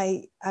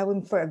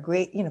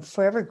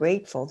forever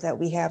grateful that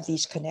we have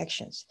these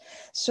connections.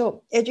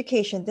 So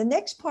education, the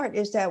next part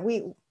is that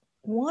we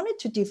wanted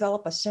to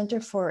develop a center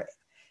for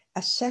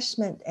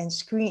assessment and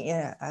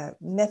a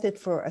method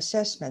for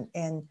assessment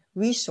and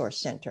resource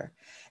center.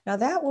 Now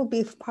that will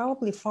be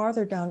probably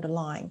farther down the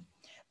line,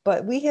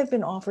 but we have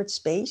been offered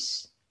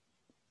space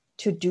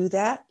to do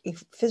that,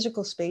 if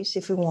physical space,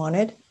 if we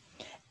wanted.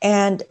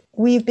 And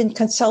we've been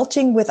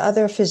consulting with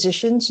other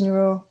physicians,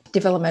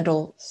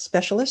 neurodevelopmental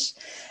specialists,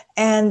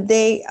 and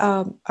they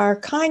are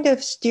kind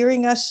of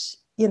steering us,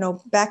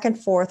 back and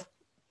forth.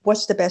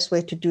 What's the best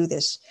way to do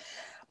this?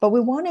 But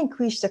we want to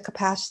increase the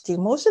capacity.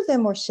 Most of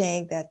them are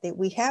saying that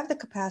we have the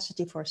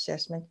capacity for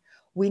assessment.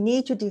 We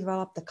need to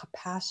develop the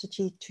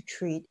capacity to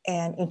treat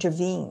and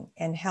intervene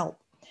and help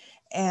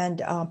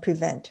and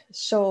prevent.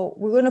 So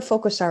we're going to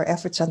focus our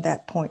efforts on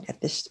that point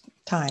at this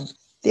time.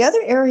 The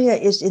other area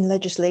is in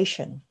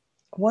legislation.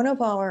 One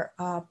of our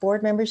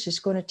board members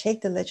is going to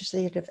take the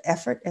legislative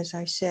effort, as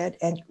I said,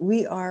 and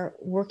we are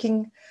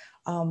working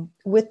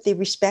with the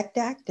RESPECT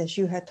Act, as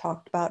you had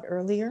talked about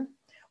earlier.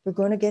 We're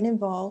going to get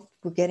involved.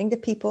 We're getting the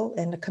people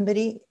and the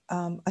committee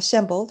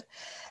assembled,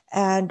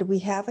 and we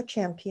have a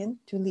champion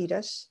to lead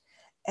us.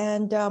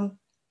 And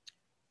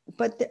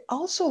but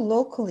also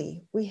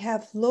locally, we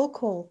have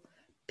local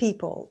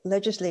people,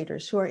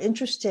 legislators who are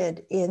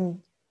interested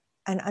in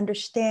and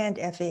understand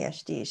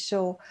FASD.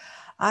 So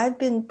I've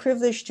been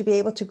privileged to be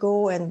able to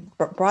go and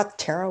brought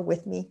Tara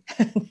with me.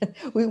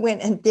 We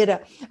went and did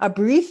a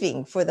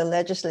briefing for the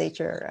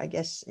legislature, I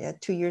guess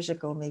 2 years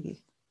ago,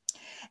 maybe.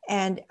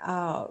 And,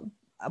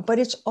 but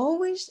it's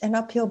always an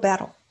uphill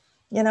battle,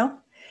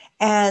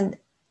 and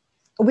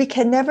we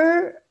can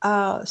never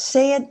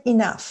say it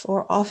enough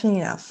or often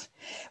enough.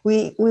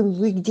 We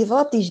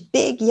develop these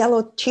big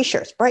yellow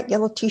t-shirts, bright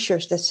yellow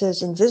t-shirts that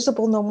says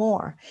invisible no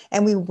more.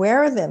 And we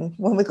wear them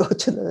when we go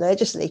to the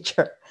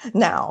legislature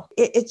now.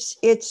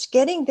 It's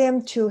getting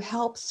them to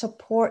help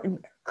support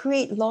and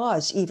create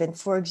laws even.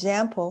 For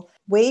example,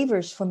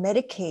 waivers for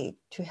Medicaid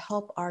to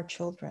help our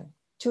children,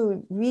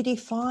 to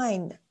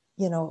redefine,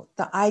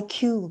 the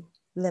IQ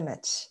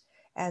limits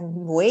and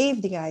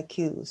waive the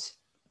IQs,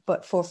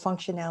 but for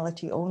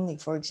functionality only,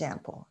 for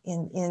example,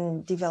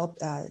 in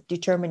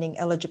determining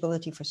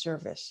eligibility for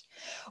service.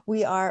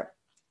 We are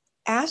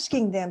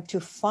asking them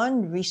to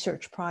fund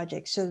research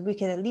projects so that we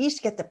can at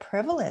least get the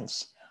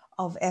prevalence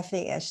of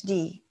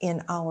FASD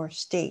in our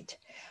state.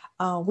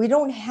 We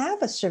don't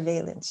have a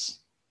surveillance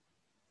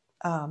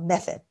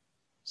method,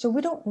 so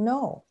we don't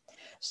know.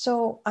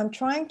 So I'm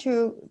trying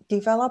to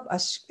develop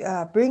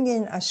bring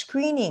in a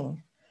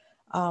screening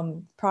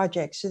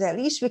project so that at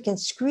least we can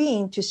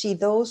screen to see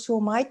those who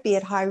might be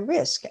at high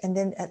risk, and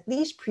then at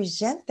least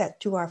present that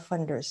to our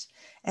funders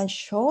and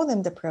show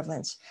them the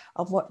prevalence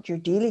of what you're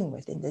dealing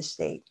with in this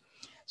state.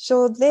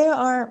 So there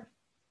are,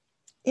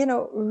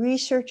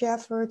 research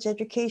efforts,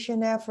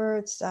 education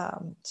efforts,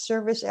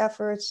 service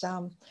efforts.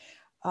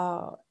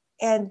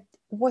 And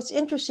what's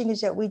interesting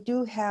is that we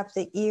do have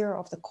the ear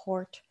of the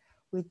court.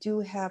 We do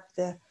have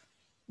the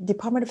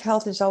Department of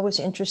Health is always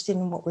interested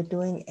in what we're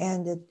doing,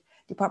 and the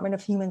Department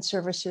of Human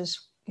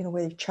Services,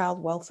 where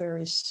child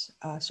welfare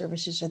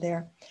services are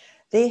there.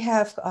 They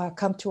have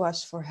come to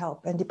us for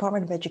help, and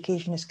Department of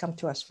Education has come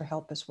to us for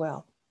help as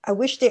well. I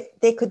wish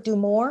they could do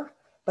more,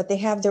 but they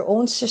have their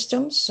own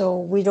systems. So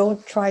we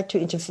don't try to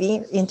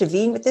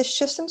intervene with their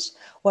systems.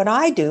 What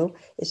I do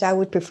is I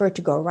would prefer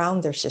to go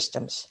around their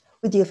systems.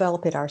 We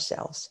develop it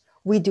ourselves.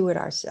 We do it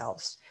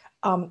ourselves.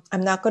 I'm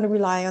not going to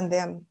rely on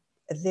them.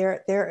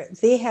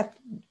 They have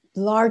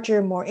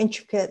larger, more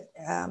intricate,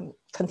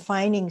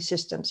 confining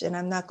systems. And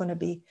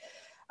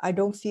I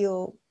don't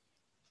feel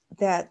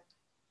that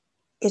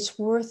it's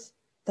worth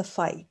the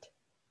fight.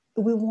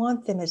 We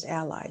want them as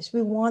allies.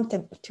 We want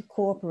them to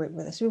cooperate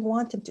with us. We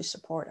want them to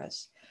support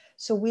us.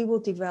 So we will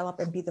develop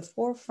and be the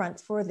forefront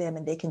for them,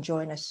 and they can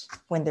join us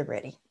when they're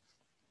ready.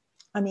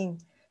 I mean,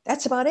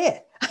 that's about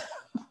it.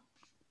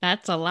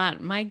 That's a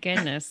lot. My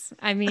goodness.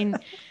 I mean,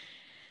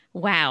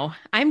 wow.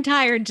 I'm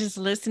tired just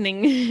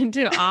listening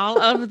to all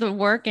of the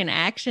work and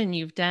action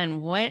you've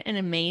done. What an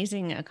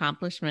amazing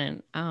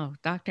accomplishment. Oh,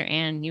 Dr.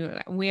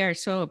 Ann, we are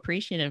so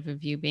appreciative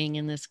of you being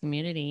in this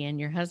community, and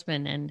your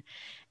husband,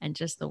 and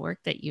just the work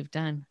that you've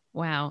done.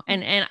 Wow.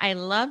 And I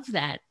love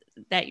that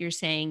you're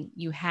saying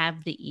you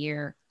have the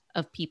ear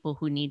of people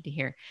who need to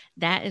hear.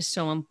 That is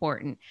so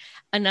important.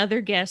 Another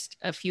guest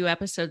a few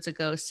episodes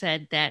ago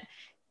said that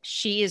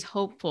she is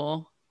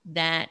hopeful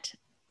that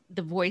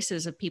the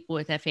voices of people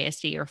with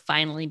FASD are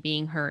finally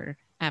being heard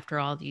after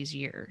all these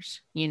years,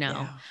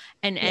 Yeah.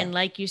 and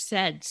like you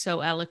said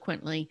so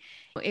eloquently,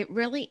 it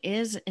really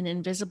is an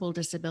invisible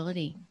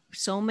disability.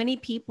 So many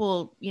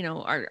people,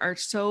 are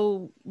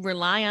so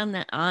rely on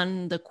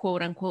the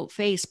quote unquote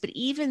face, but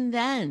even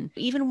then,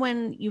 even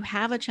when you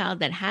have a child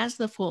that has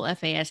the full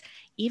FAS,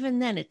 even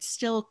then it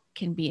still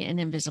can be an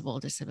invisible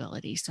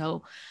disability.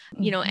 So,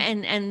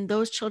 and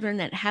those children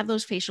that have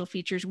those facial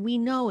features, we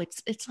know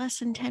it's less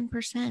than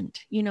 10%,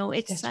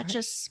 it's That's such right.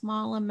 a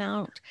small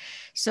amount.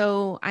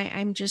 So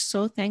I'm just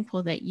so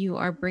thankful that you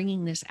are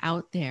bringing this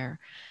out there.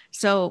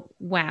 So,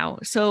 wow.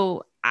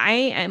 So I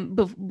am,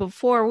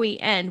 before we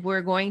end,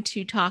 we're going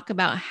to talk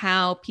about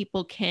how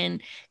people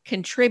can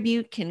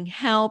contribute, can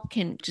help,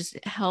 can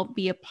just help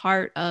be a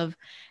part of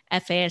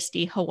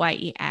FASD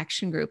Hawaii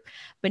Action Group.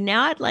 But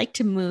now I'd like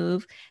to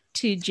move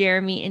to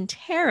Jeremy and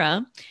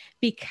Tara,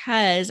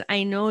 because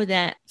I know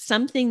that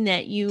something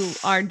that you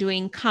are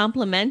doing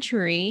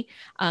complementary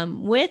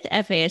with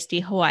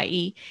FASD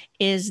Hawaii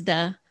is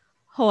the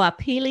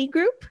Ho'opili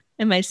group.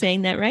 Am I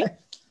saying that right?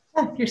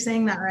 You're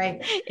saying that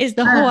right. Is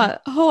the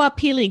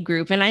Ho'opili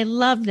group. And I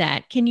love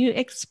that. Can you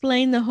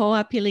explain the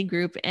Ho'opili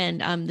group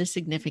and the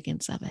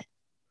significance of it?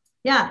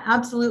 Yeah,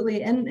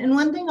 absolutely. And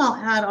one thing I'll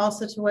add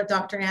also to what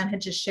Dr. Ann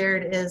had just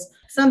shared is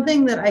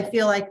something that I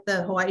feel like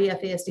the Hawaii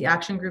FASD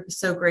Action Group is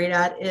so great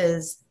at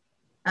is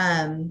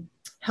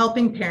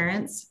helping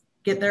parents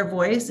get their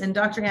voice. And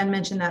Dr. Ann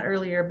mentioned that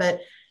earlier,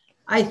 but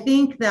I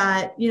think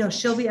that,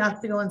 she'll be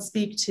asked to go and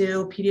speak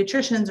to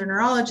pediatricians or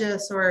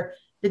neurologists or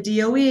the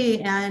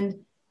DOE, and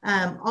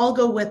I'll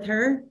go with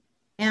her.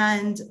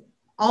 And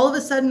all of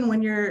a sudden,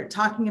 when you're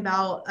talking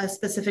about a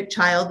specific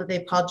child that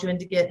they've called you in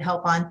to get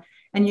help on,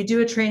 and you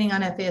do a training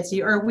on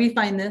FASD, or we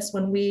find this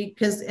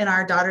because in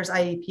our daughter's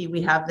IEP,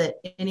 we have that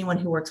anyone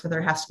who works with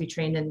her has to be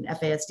trained in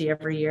FASD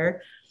every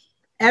year.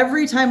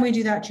 Every time we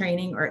do that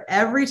training, or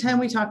every time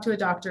we talk to a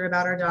doctor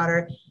about our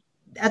daughter,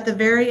 at the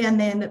very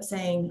end, they end up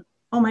saying,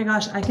 oh my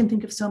gosh, I can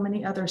think of so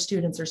many other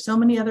students or so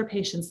many other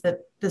patients that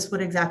this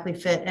would exactly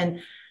fit.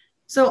 And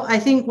so I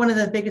think one of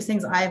the biggest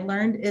things I've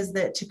learned is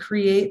that to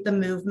create the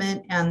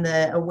movement and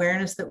the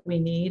awareness that we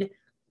need,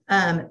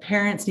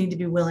 parents need to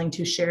be willing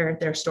to share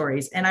their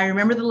stories. And I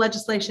remember the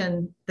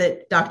legislation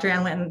that Dr.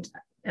 Ann went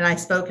and I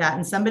spoke at,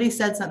 and somebody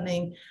said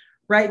something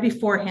right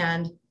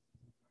beforehand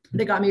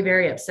that got me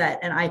very upset,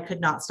 and I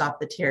could not stop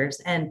the tears.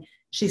 And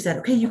she said,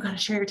 okay, you got to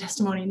share your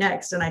testimony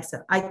next. And I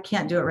said, I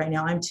can't do it right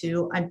now. I'm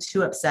too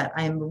upset.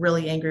 I am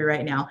really angry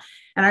right now.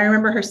 And I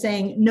remember her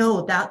saying,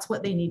 no, that's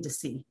what they need to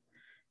see.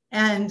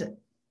 And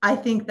I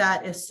think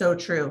that is so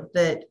true,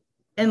 that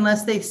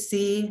unless they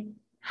see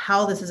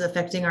how this is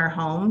affecting our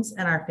homes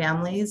and our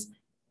families,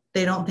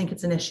 they don't think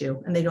it's an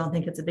issue and they don't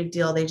think it's a big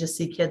deal. They just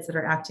see kids that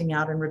are acting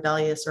out and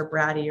rebellious or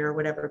bratty or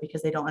whatever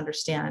because they don't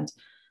understand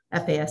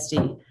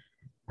FASD.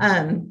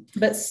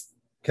 But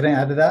can I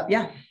add to that?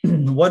 Yeah.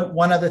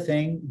 One other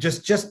thing,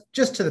 just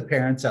to the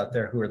parents out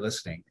there who are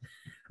listening.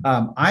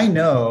 I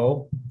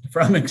know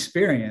from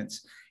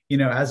experience,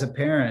 as a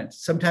parent,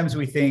 sometimes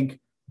we think,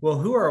 well,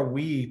 who are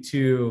we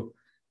to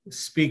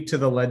speak to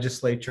the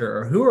legislature,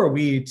 or who are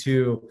we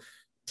to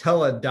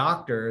tell a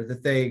doctor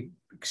that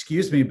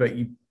excuse me, but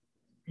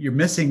you're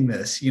missing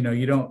this, you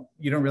don't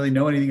really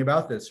know anything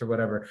about this or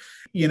whatever.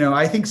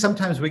 I think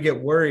sometimes we get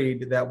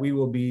worried that we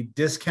will be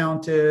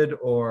discounted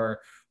or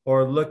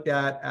looked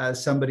at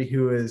as somebody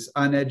who is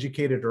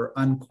uneducated or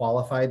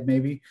unqualified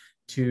maybe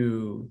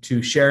to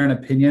share an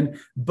opinion.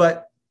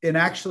 But in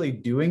actually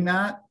doing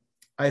that,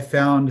 I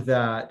found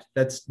that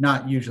that's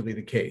not usually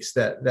the case,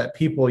 that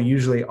people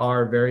usually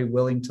are very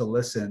willing to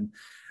listen,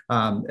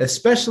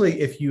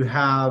 especially if you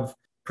have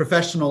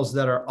professionals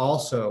that are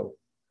also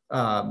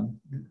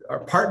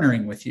are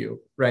partnering with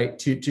you, right,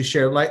 to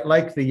share,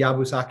 like the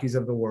Yabusakis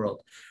of the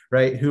world,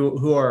 right,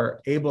 who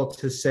are able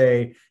to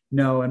say,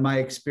 no, in my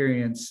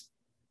experience,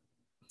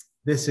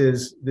 this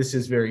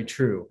is very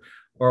true,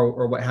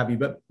 or what have you.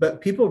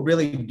 But people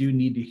really do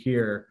need to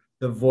hear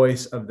the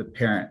voice of the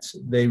parents.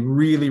 They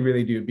really,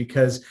 really do,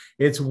 because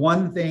it's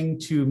one thing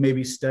to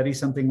maybe study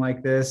something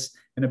like this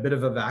in a bit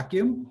of a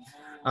vacuum,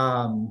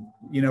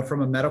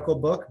 from a medical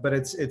book, but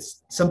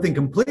it's something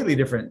completely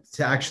different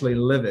to actually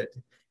live it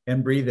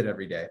and breathe it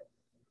every day.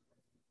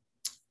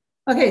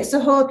 Okay, so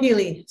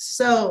Ho'opili.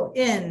 So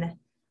in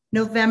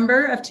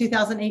November of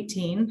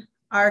 2018,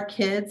 our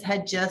kids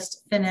had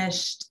just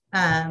finished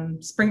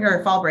spring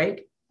or fall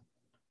break,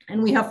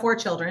 and we have 4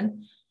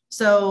 children.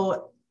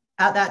 So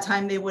at that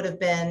time, they would have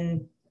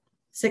been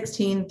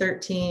 16,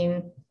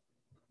 13,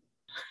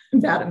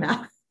 bad at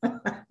math.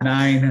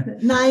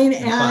 9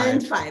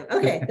 and 5.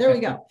 Okay, there we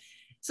go.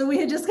 So we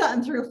had just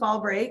gotten through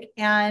fall break,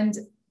 and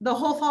the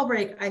whole fall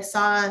break, I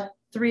saw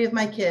 3 of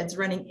my kids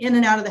running in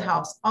and out of the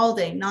house all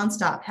day,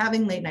 nonstop,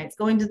 having late nights,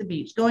 going to the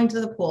beach, going to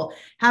the pool,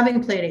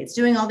 having play dates,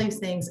 doing all these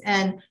things.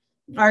 And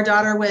our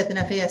daughter with an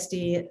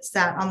FASD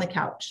sat on the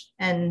couch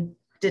and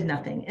did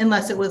nothing,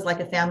 unless it was like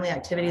a family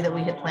activity that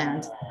we had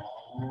planned.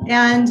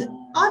 And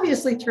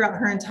obviously throughout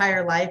her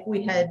entire life,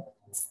 we had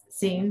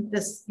seen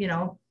this,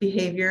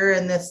 behavior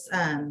and this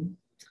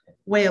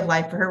way of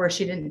life for her, where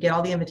she didn't get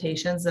all the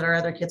invitations that our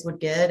other kids would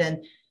get.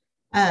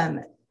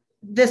 And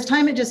this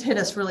time it just hit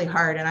us really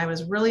hard. And I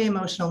was really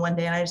emotional one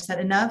day, and I just said,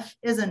 enough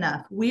is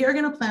enough. We are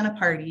going to plan a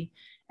party,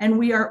 and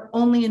we are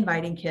only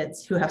inviting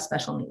kids who have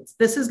special needs.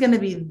 This is going to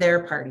be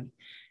their party.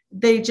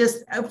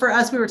 For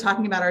us, we were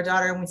talking about our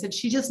daughter, and we said,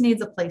 she just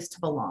needs a place to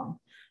belong.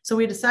 So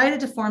we decided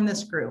to form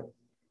this group.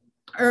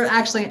 Or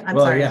actually, I'm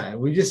sorry. Yeah,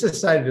 we just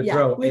decided to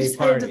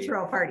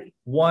throw a party.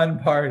 One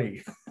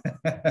party.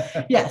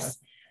 Yes.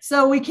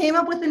 So we came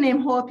up with the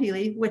name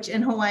Ho'opili, which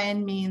in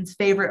Hawaiian means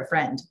favorite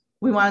friend.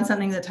 We wanted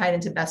something that tied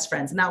into best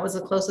friends, and that was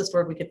the closest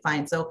word we could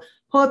find. So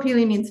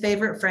Ho'opili means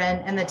favorite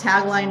friend, and the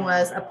tagline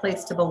was a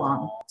place to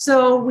belong.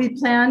 So we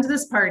planned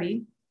this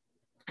party,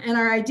 and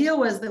our idea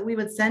was that we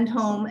would send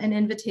home an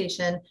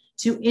invitation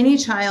to any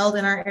child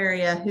in our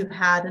area who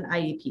had an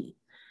IEP.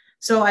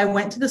 So I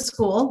went to the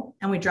school,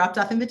 and we dropped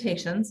off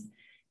invitations.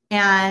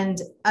 And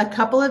a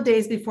couple of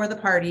days before the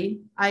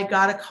party, I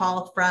got a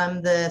call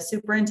from the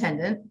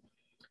superintendent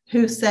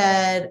who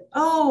said,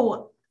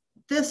 "Oh,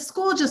 this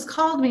school just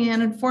called me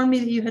and informed me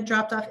that you had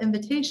dropped off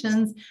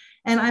invitations.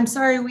 And I'm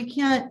sorry, we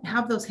can't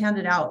have those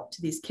handed out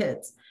to these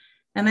kids."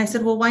 And I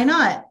said, "Well, why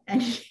not?"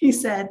 And he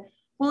said,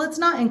 "Well, it's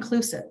not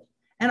inclusive.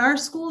 And our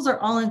schools are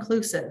all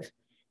inclusive.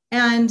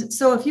 And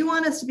so if you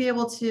want us to be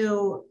able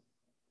to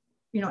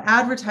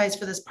advertise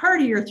for this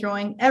party you're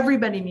throwing,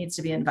 everybody needs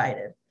to be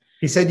invited."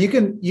 He said, you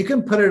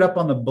can put it up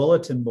on the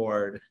bulletin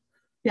board,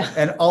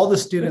 and all the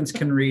students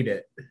can read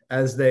it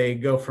as they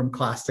go from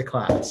class to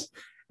class.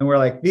 And we're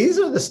like, these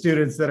are the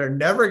students that are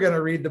never going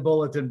to read the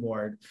bulletin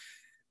board.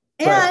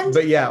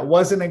 But yeah, it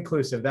wasn't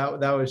inclusive. That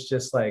was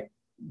just like,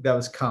 that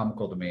was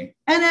comical to me.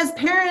 And as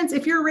parents,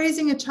 if you're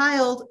raising a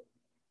child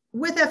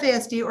with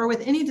FASD or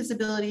with any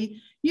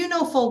disability, you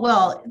know full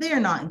well they are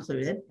not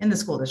included in the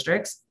school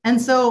districts.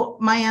 And so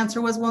my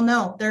answer was, well,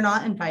 no, they're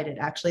not invited.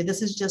 Actually,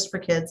 this is just for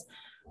kids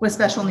with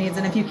special needs.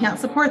 And if you can't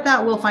support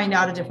that, we'll find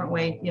out a different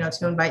way,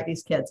 to invite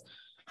these kids.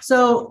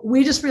 So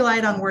we just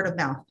relied on word of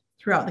mouth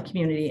throughout the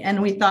community.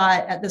 And we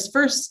thought at this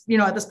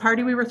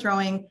party we were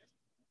throwing,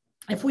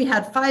 if we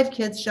had 5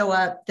 kids show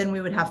up, then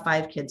we would have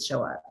 5 kids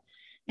show up.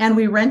 And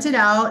we rented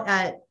out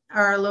at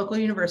our local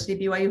university,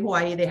 BYU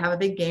Hawaii. They have a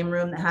big game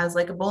room that has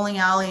like a bowling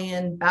alley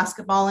and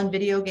basketball and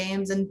video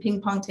games and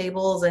ping pong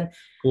tables and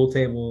pool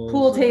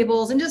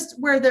tables, and just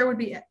where there would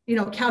be,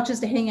 couches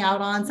to hang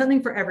out on,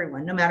 something for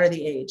everyone, no matter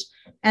the age.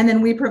 And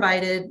then we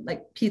provided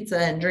like pizza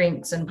and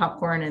drinks and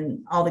popcorn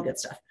and all the good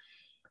stuff.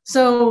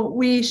 So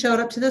we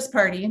showed up to this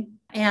party,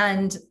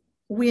 and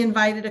we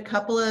invited a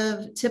couple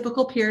of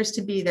typical peers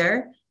to be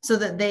there so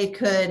that they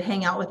could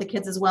hang out with the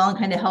kids as well and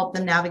kind of help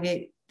them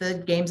navigate the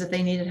games if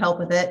they needed help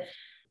with it.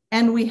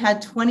 And we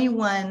had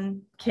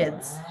 21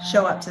 kids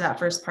show up to that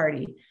first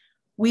party.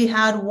 We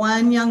had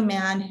one young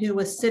man who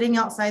was sitting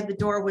outside the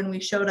door when we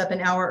showed up an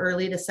hour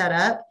early to set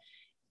up.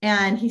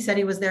 And he said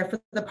he was there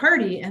for the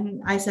party.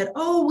 And I said,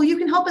 "Oh, well, you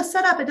can help us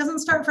set up. It doesn't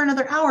start for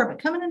another hour,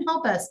 but come in and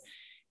help us."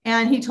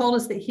 And he told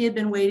us that he had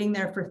been waiting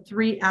there for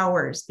 3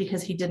 hours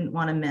because he didn't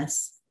want to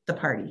miss the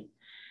party.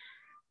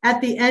 At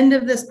the end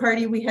of this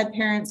party, we had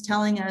parents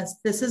telling us,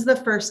 "This is the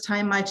first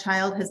time my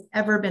child has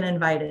ever been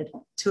invited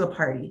to a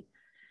party."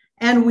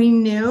 And we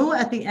knew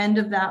at the end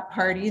of that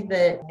party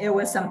that it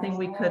was something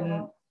we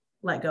couldn't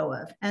let go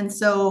of. And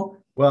so,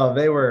 well,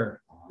 they weren't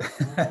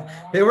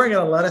going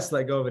to let us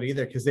let go of it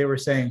either, because they were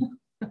saying,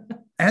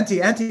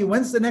 Auntie,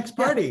 when's the next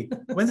party?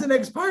 When's the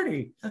next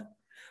party?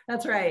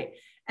 That's right.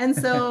 And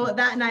so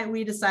that night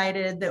we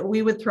decided that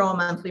we would throw a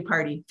monthly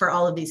party for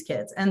all of these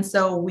kids. And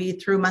so we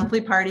threw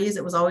monthly parties.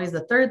 It was always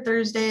the 3rd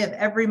Thursday of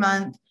every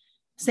month,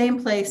 same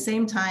place,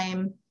 same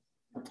time.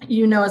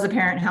 As a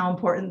parent, how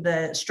important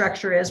the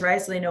structure is,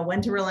 right? So they know when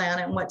to rely on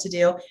it and what to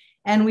do.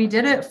 And we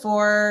did it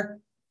for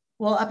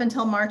well, up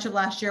until March of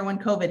last year when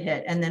COVID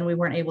hit, and then we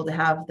weren't able to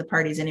have the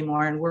parties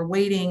anymore. And we're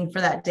waiting for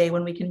that day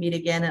when we can meet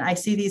again. And I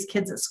see these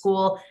kids at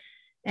school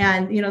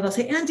and, you know, they'll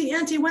say,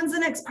 Auntie, when's the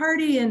next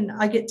party? And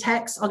I get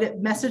texts, I'll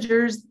get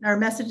messages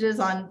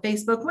on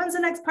Facebook. When's the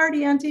next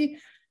party, Auntie?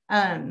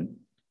 And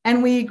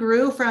we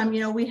grew from, you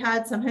know, we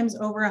had sometimes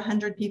over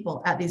 100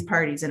 people at these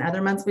parties, and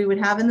other months we would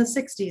have in the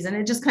 60s, and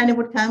it just kind of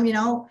would come, you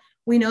know,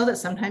 we know that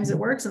sometimes it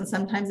works and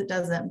sometimes it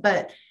doesn't.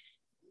 But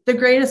the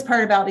greatest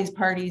part about these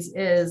parties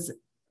is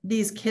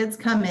these kids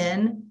come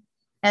in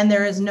and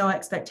there is no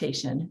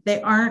expectation.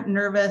 They aren't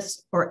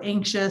nervous or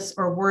anxious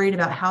or worried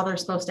about how they're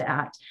supposed to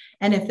act.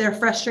 And if they're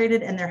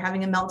frustrated and they're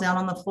having a meltdown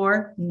on the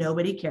floor,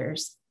 nobody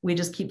cares. We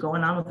just keep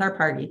going on with our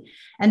party.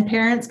 And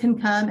parents can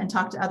come and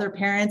talk to other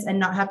parents and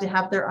not have to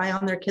have their eye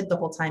on their kid the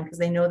whole time, because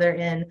they know they're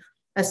in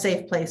a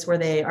safe place where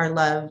they are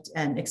loved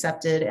and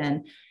accepted.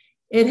 And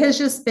it has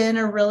just been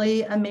a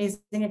really amazing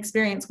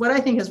experience. What I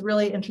think is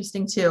really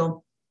interesting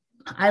too,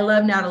 I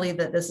love, Natalie,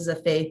 that this is a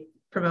faith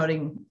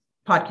promoting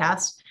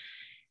podcast.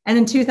 And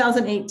in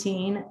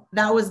 2018,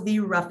 that was the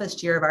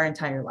roughest year of our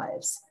entire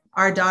lives.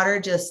 Our daughter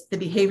the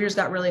behaviors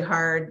got really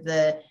hard.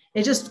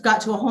 It just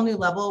got to a whole new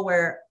level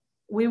where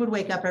we would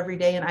wake up every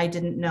day and I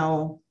didn't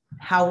know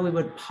how we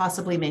would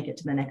possibly make it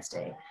to the next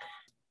day.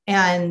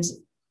 And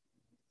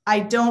I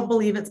don't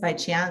believe it's by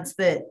chance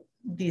that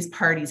these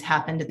parties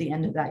happened at the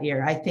end of that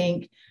year. I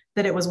think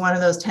that it was one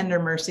of those tender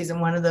mercies and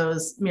one of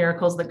those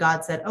miracles that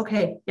God said,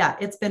 okay, yeah,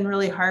 it's been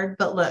really hard,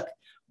 but look,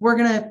 we're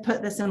going to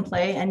put this in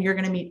play and you're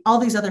going to meet all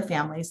these other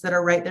families that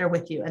are right there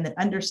with you and that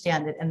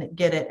understand it and that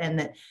get it and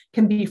that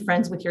can be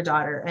friends with your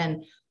daughter.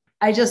 And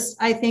I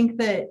think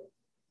that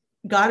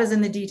God is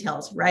in the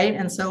details, right?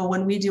 And so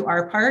when we do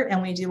our part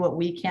and we do what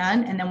we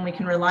can, and then we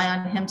can rely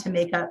on him to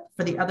make up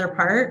for the other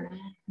part,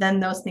 then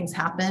those things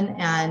happen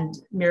and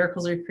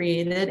miracles are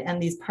created.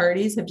 And these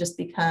parties have just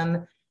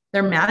become,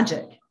 they're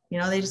magic. You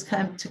know, they just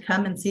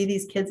come and see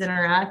these kids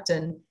interact,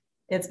 and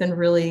it's been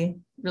really,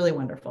 really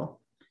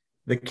wonderful.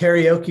 The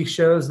karaoke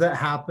shows that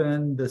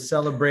happen, the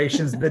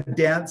celebrations, the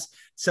dance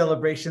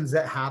celebrations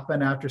that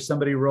happen after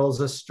somebody rolls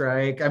a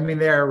strike. I mean,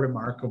 they are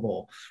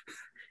remarkable.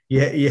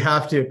 You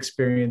have to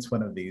experience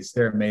one of these.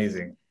 They're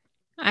amazing.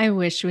 I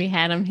wish we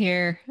had them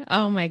here.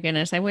 Oh my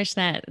goodness. I wish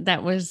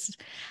that was,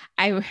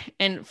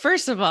 and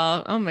first of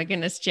all, oh my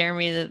goodness,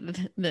 Jeremy,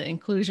 the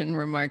inclusion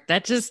remark,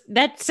 that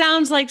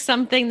sounds like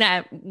something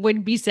that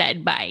would be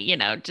said by, you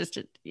know,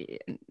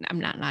 I'm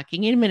not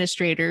knocking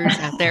administrators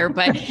out there,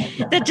 but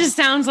that just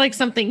sounds like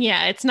something,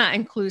 yeah, it's not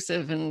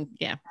inclusive. And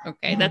yeah,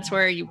 okay. That's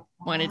where you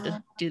wanted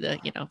to do the,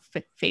 you know,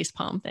 face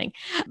palm thing.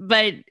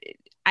 But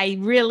I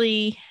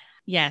really,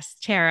 yes,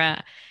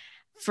 Tara,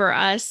 for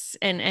us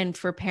and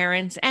for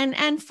parents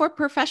and for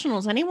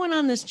professionals, anyone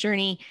on this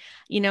journey,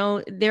 you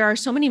know, there are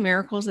so many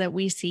miracles that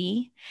we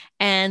see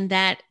and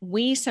that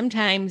we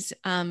sometimes,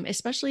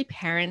 especially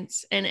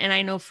parents, and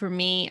I know for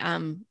me,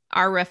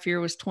 our rough year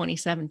was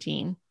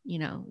 2017, you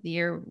know, the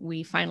year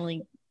we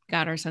finally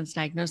got our son's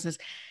diagnosis.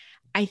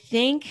 I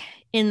think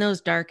in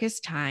those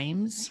darkest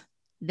times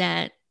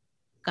that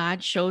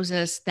God shows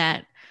us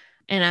that.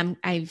 And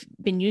I've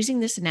been using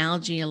this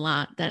analogy a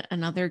lot that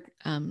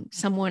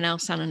someone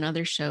else on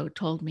another show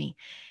told me.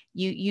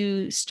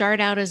 You start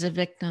out as a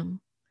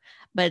victim,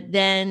 but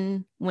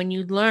then when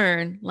you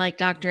learn, like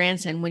Dr.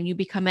 Anson, when you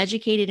become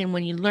educated and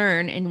when you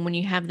learn and when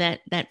you have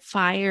that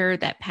fire,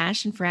 that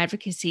passion for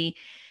advocacy,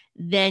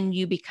 then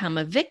you become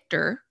a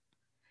victor.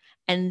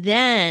 And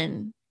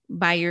then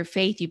by your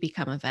faith, you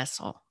become a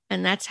vessel.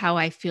 And that's how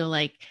I feel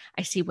like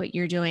I see what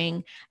you're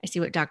doing. I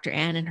see what Dr.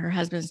 Ann and her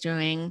husband's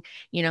doing.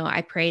 You know,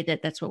 I pray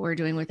that that's what we're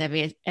doing with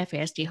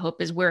FASD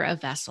Hope is we're a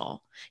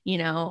vessel. You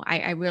know,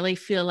 I really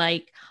feel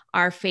like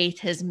our faith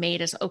has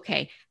made us,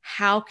 okay,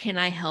 how can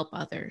I help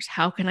others?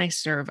 How can I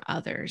serve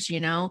others?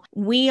 You know,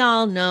 we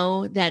all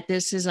know that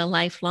this is a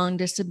lifelong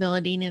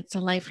disability and it's a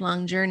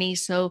lifelong journey.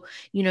 So,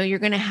 you know, you're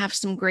going to have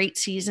some great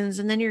seasons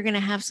and then you're going to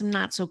have some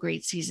not so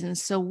great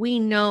seasons. So we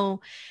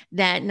know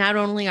that not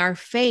only our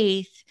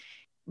faith,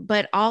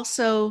 but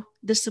also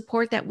the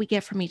support that we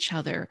get from each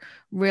other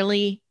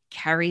really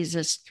carries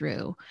us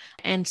through.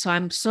 And so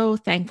I'm so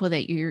thankful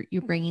that you're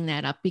bringing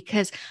that up,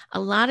 because a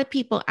lot of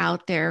people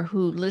out there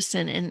who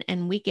listen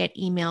and we get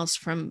emails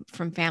from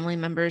family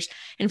members.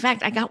 In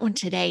fact, I got one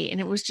today and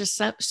it was just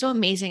so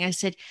amazing. I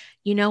said,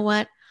 you know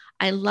what?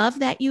 I love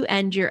that you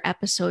end your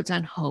episodes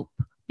on hope,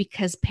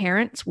 because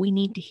parents, we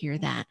need to hear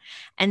that.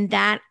 And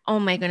that, oh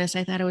my goodness,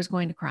 I thought I was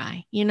going to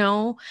cry, you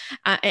know?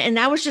 And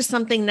that was just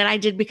something that I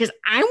did because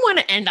I want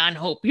to end on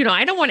hope. You know,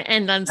 I don't want to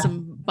end on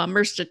some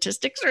bummer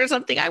statistics or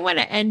something. I want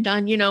to end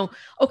on, you know,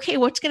 okay,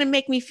 what's going to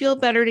make me feel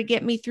better to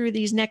get me through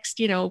these next,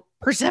 you know,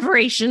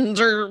 perseverations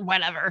or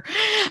whatever.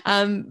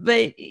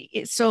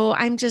 So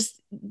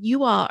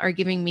you all are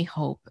giving me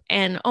hope.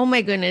 And oh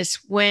my goodness,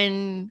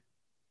 when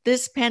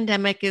this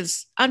pandemic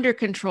is under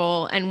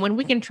control and when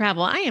we can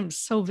travel, I am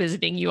so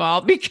visiting you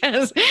all,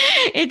 because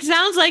it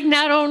sounds like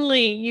not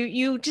only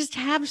you just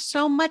have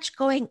so much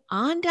going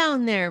on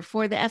down there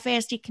for the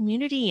FASD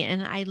community.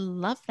 And I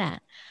love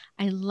that.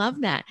 I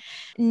love that.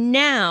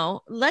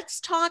 Now, let's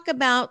talk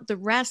about the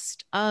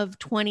rest of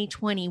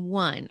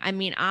 2021. I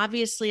mean,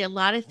 obviously, a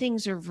lot of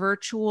things are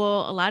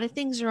virtual, a lot of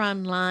things are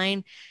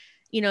online.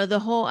 The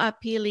whole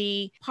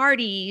Apili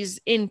parties,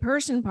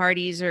 in-person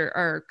parties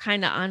are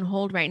kind of on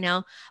hold right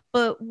now.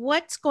 But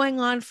what's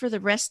going on for the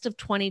rest of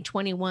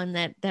 2021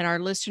 that our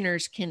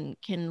listeners can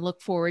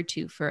look forward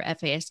to for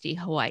FASD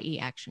Hawaii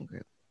Action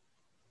Group?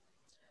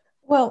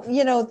 Well,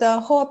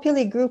 the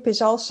Ho'opili group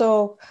is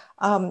also,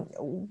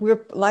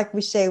 we're, like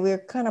we say, we're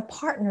kind of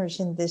partners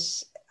in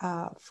this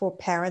for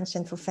parents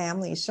and for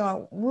families.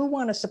 So we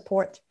want to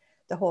support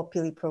the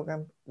Ho'opili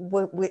program,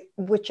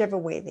 whichever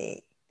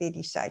way they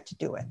decide to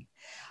do it.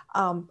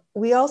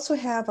 We also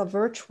have a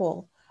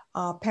virtual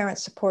parent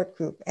support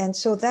group. And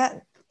so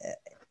that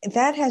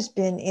has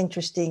been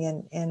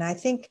interesting. And I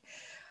think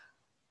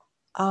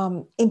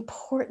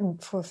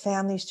important for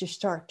families to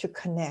start to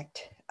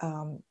connect.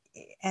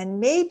 And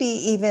maybe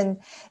even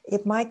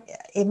it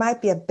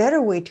might be a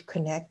better way to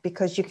connect,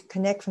 because you can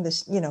connect from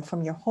this,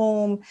 from your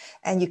home,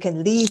 and you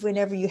can leave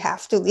whenever you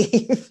have to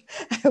leave.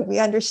 We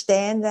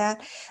understand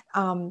that.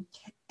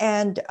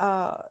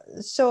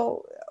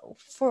 So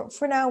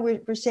for now,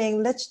 we're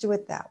saying let's do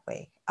it that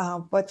way.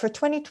 But for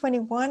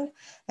 2021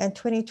 and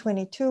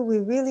 2022, we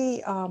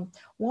really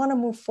want to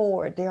move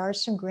forward. There are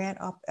some grant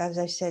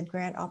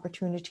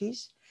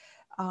opportunities.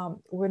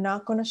 We're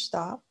not going to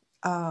stop.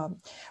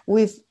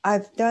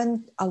 I've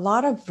done a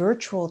lot of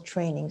virtual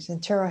trainings,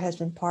 and Tara has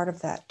been part of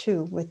that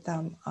too, with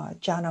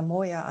Jana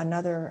Moya,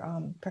 another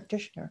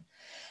practitioner.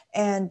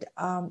 And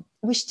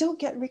we still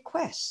get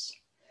requests.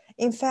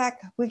 In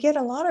fact, we get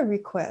a lot of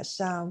requests.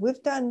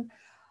 We've done,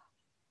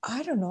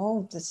 I don't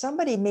know,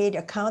 somebody made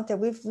a count that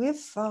we've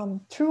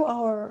through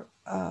our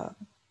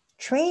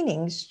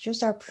trainings,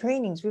 just our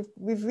trainings,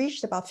 we've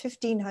reached about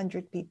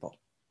 1,500 people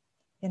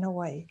in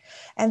Hawaii.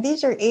 And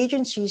these are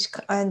agencies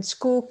and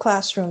school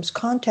classrooms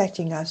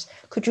contacting us.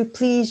 Could you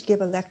please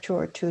give a lecture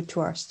or two to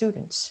our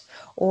students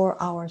or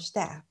our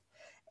staff?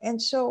 And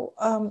so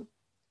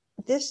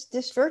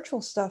this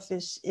virtual stuff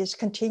is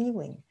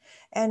continuing.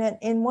 And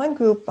in one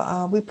group,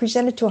 we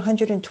presented to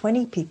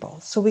 120 people.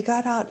 So we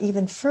got out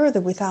even further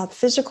without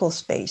physical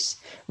space,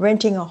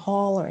 renting a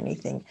hall or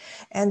anything.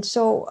 And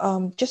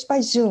so just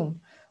by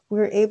Zoom, we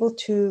were able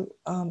to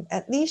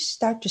at least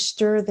start to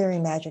stir their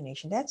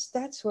imagination.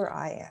 That's where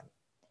I am.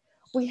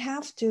 We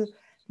have to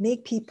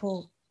make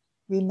people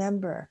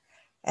remember.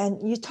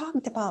 And you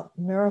talked about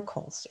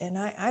miracles, and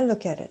I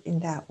look at it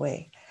in that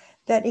way,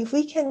 that if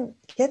we can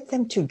get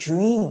them to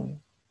dream,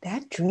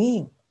 that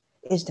dream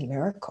is the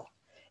miracle.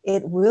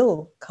 It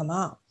will come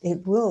out.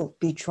 It will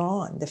be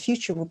drawn. The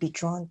future will be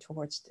drawn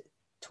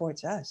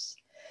towards us.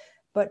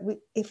 But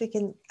if we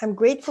can, I'm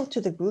grateful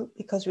to the group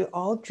because we're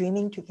all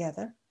dreaming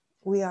together.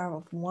 We are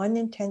of one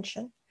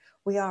intention.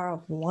 We are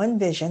of one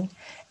vision.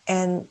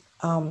 And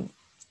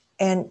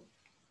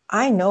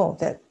I know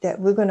that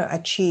we're going to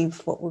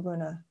achieve what we're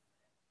going to,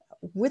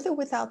 with or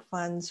without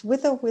funds,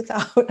 with or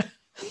without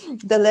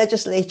the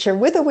legislature,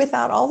 with or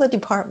without all the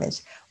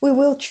departments, we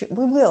will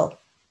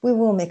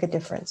make a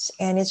difference.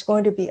 And it's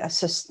going to be a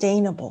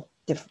sustainable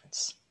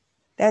difference.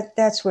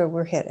 That's where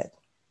we're headed.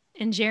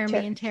 And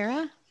Jeremy and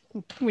Tara,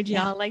 would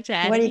y'all like to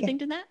add anything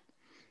to that?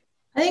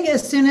 I think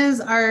as soon as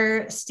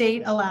our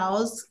state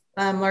allows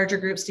larger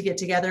groups to get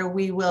together,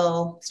 we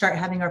will start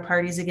having our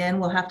parties again.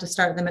 We'll have to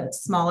start them at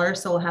smaller,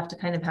 so we'll have to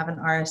kind of have an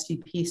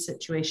RSVP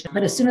situation.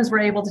 But as soon as we're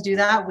able to do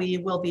that, we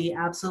will be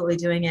absolutely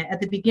doing it. At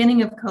the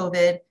beginning of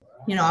COVID,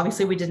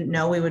 obviously we didn't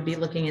know we would be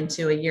looking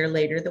into a year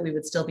later that we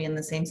would still be in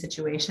the same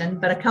situation.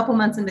 But a couple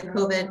months into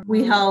COVID,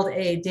 we held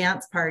a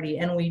dance party,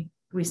 and we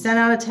sent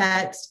out a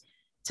text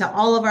to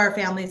all of our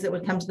families that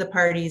would come to the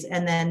parties.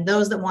 And then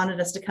those that wanted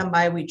us to come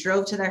by, we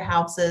drove to their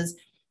houses,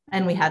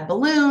 and we had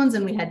balloons,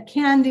 and we had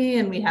candy,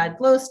 and we had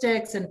glow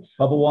sticks and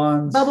bubble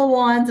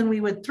wands, and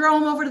we would throw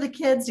them over to the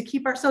kids to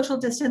keep our social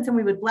distance, and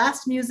we would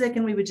blast music,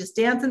 and we would just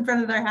dance in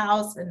front of their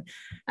house, and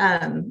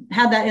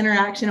had that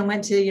interaction, and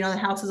went to, the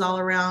houses all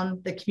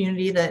around the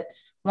community that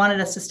wanted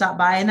us to stop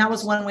by. And that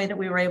was one way that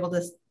we were able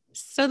to.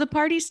 So the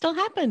party still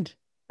happened.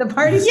 The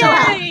party still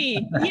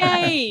happened.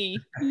 Yay!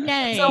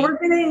 So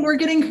we're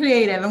getting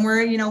creative, and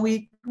we're,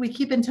 we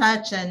keep in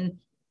touch. And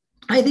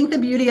I think the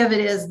beauty of it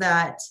is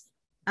that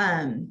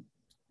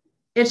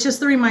it's just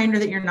the reminder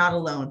that you're not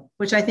alone,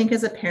 which I think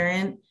as a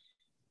parent,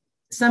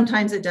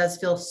 sometimes it does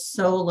feel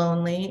so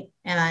lonely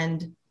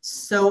and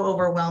so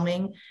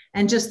overwhelming.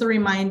 And just the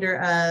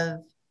reminder of,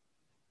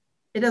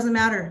 it doesn't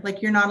matter.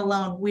 Like, you're not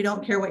alone. We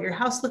don't care what your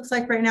house looks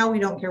like right now. We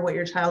don't care what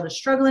your child is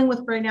struggling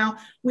with right now.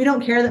 We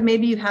don't care that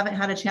maybe you haven't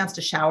had a chance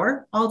to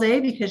shower all day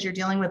because you're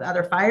dealing with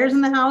other fires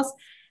in the house.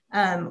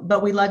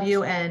 But we love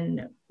you,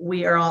 and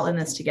we are all in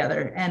this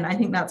together. And I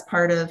think that's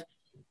part of,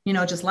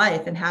 just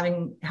life, and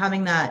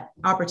having that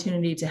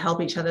opportunity to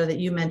help each other that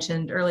you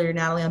mentioned earlier,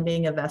 Natalie, on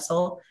being a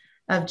vessel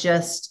of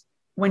just,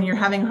 when you're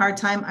having a hard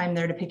time, I'm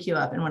there to pick you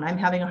up. And when I'm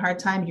having a hard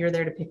time, you're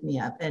there to pick me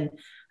up. And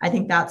I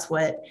think that's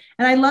what,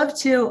 and I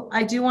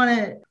do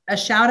want a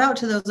shout out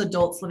to those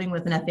adults living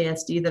with an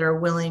FASD that are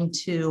willing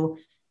to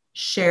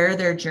share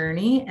their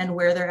journey and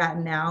where they're at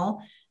now,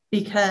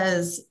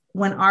 because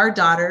when our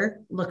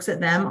daughter looks at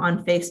them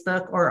on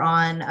Facebook or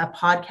on a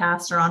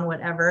podcast or on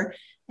whatever,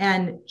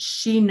 and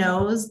she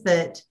knows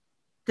that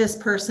this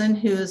person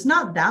who's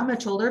not that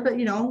much older, but,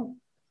 a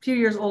few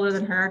years older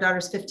than her, our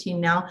daughter's 15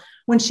 now,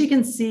 when she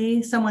can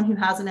see someone who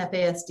has an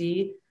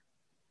FASD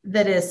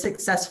that is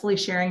successfully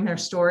sharing their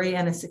story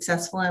and is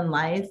successful in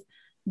life,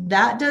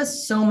 that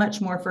does so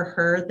much more for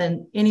her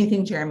than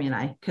anything Jeremy and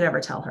I could ever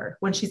tell her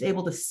when she's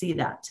able to see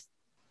that.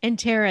 And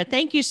Tara,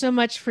 thank you so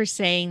much for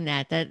saying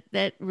that.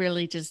 That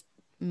really just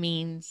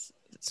means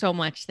so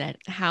much, that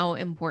how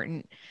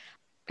important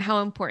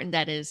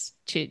that is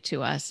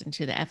to us and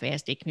to the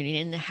FASD community,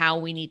 and how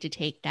we need to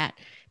take that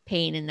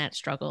pain and that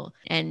struggle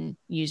and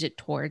use it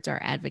towards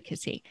our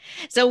advocacy.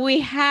 So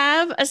we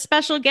have a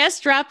special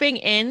guest dropping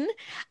in,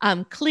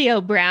 Cleo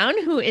Brown,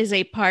 who is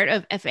a part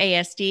of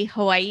FASD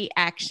Hawaii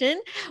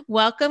Action.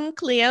 Welcome,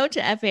 Cleo,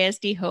 to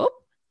FASD Hope.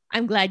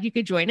 I'm glad you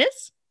could join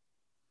us.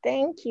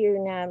 Thank you,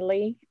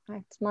 Natalie.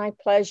 It's my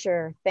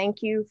pleasure.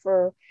 Thank you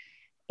for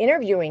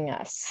interviewing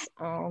us.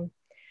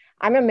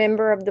 I'm a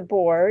member of the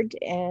board,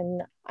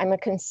 and I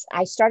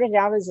started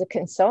out as a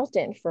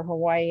consultant for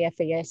Hawaii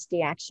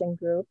FASD Action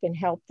Group and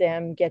helped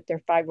them get their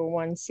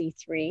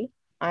 501c3.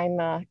 I'm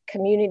a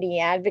community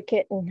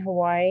advocate in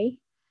Hawaii,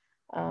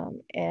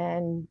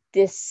 and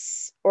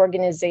this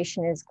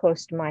organization is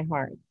close to my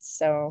heart.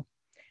 So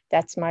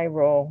that's my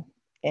role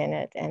in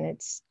it, and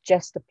it's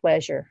just a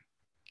pleasure.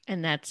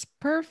 And that's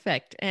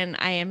perfect. And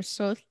I am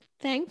so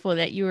thankful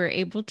that you were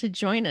able to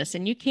join us,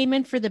 and you came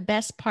in for the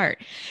best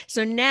part.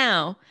 So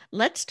now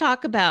let's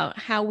talk about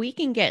how we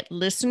can get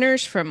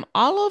listeners from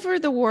all over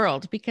the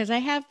world, because I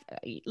have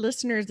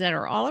listeners that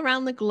are all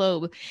around the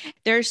globe.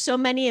 There's so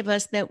many of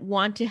us that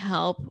want to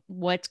help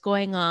what's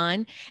going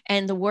on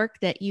and the work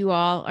that you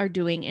all are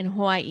doing in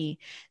Hawaii.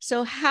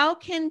 So how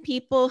can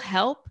people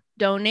help,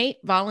 donate,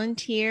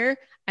 volunteer?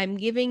 I'm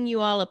giving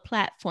you all a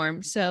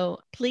platform,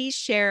 so please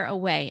share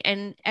away.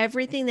 And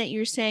everything that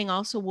you're saying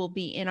also will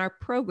be in our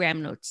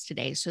program notes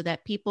today, so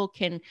that people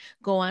can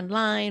go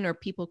online or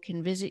people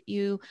can visit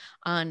you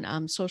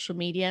on social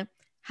media.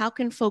 How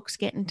can folks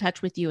get in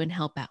touch with you and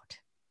help out?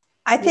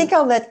 I think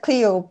I'll let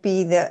Cleo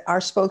be our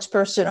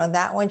spokesperson on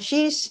that one.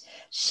 She's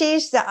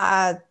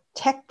the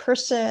tech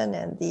person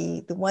and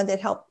the one that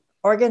helped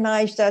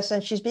organized us,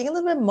 and she's being a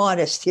little bit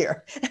modest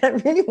here. And I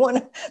really want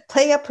to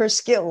play up her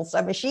skills.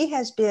 I mean, she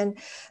has been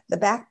the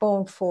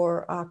backbone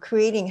for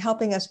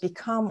helping us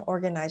become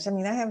organized. I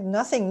mean, I have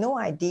no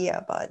idea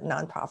about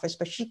nonprofits,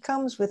 but she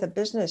comes with a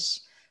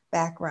business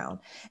background.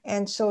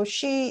 And so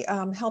she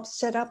helped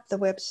set up the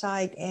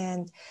website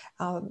and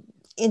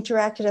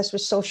interacted us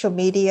with social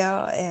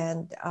media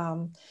and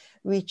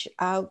reach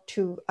out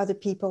to other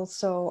people.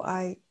 So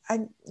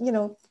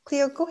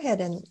Cleo, go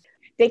ahead and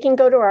they can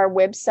go to our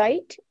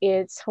website.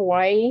 It's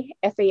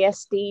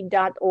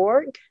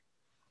hawaiifasd.org.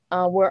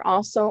 We're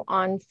also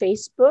on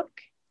Facebook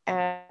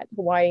at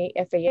Hawaii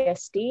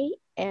FASD.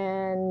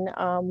 And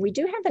we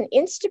do have an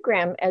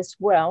Instagram as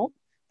well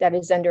that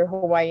is under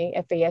Hawaii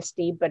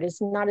FASD, but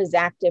it's not as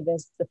active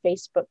as the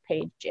Facebook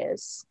page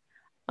is.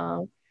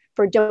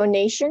 For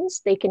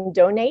donations, they can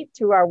donate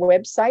through our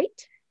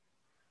website.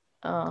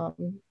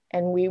 And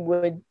we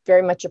would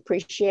very much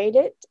appreciate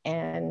it.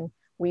 And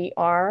we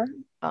are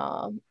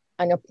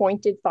an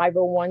appointed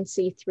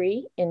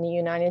 501c3 in the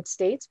United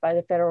States by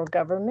the federal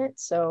government.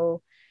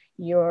 So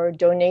your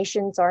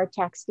donations are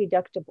tax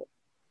deductible.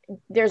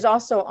 There's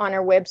also on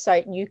our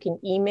website, you can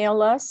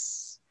email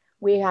us.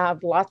 We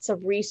have lots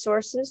of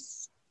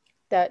resources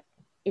that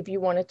if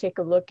you want to take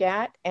a look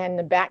at, and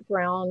the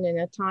background and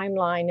a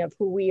timeline of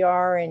who we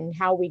are and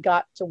how we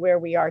got to where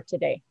we are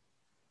today.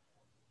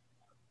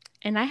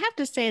 And I have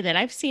to say that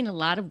I've seen a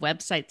lot of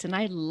websites, and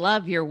I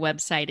love your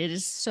website. It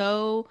is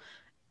so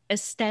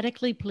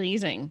aesthetically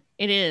pleasing.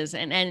 It is,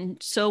 and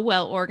so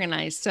well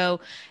organized. So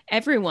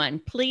everyone,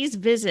 please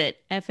visit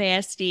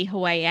FASD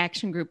Hawaii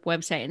Action Group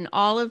website, and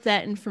all of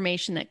that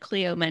information that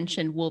Cleo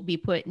mentioned will be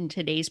put in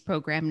today's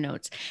program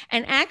notes.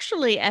 And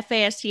actually,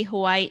 FASD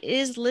Hawaii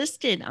is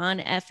listed on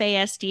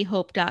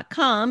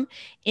fasdhope.com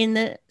in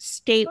the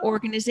state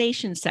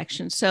organization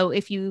section. So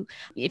if you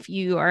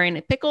are in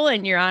a pickle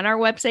and you're on our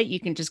website, you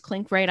can just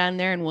click right on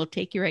there and we'll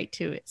take you right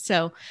to it.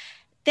 So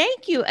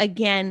thank you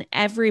again,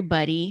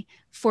 everybody,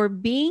 for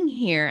being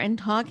here and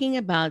talking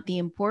about the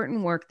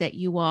important work that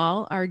you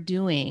all are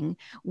doing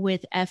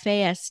with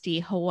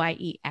FASD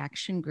Hawaii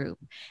Action Group.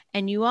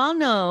 And you all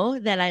know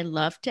that I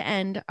love to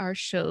end our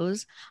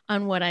shows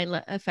on what I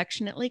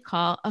affectionately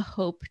call a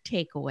hope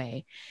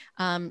takeaway.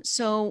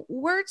 So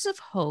words of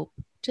hope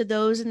to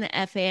those in the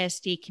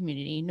FASD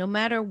community, no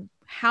matter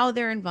how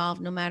they're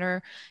involved, no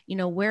matter,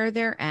 where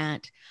they're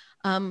at.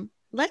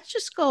 Let's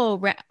just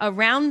go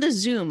around the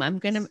Zoom. I'm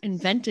going to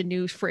invent a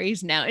new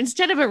phrase now.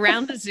 Instead of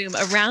around the Zoom,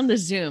 around the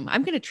Zoom.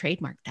 I'm going to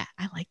trademark that.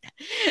 I like that.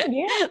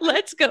 Yeah.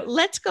 Let's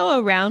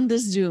go around the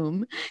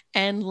Zoom,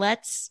 and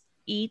let's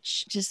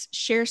each just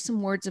share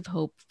some words of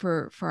hope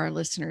for our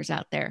listeners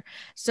out there.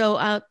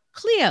 So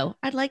Cleo,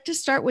 I'd like to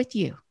start with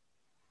you.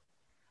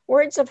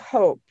 Words of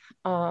hope.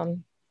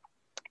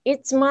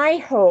 It's my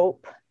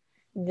hope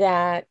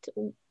that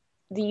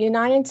the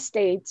United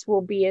States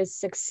will be as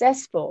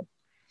successful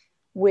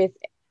with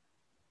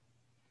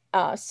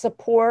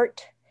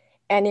support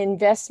and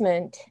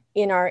investment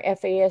in our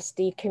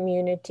FASD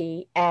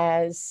community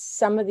as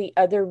some of the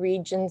other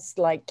regions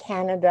like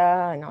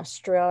Canada and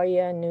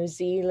Australia and New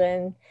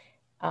Zealand.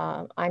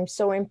 I'm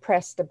so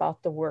impressed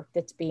about the work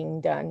that's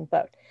being done,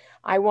 but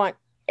I want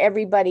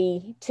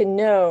everybody to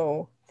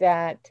know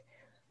that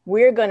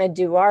we're going to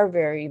do our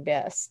very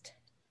best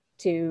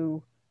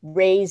to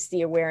raise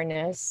the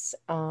awareness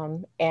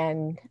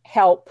and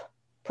help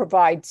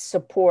provide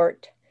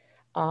support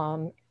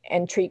and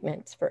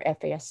treatments for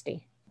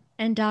FASD.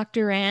 And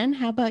Dr. Ann,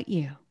 how about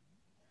you?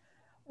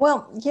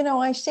 Well,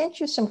 I sent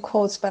you some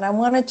quotes, but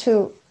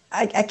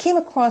I came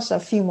across a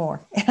few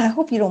more, and I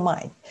hope you don't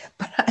mind.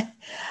 But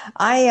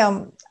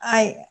I'm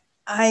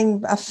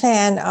a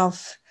fan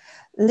of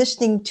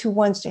listening to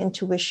one's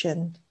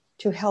intuition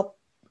to help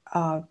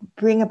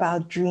bring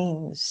about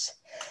dreams.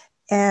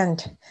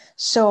 And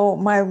so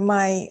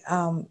my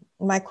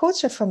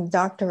quotes are from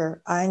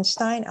Dr.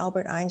 Einstein,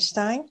 Albert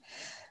Einstein.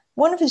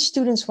 One of his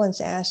students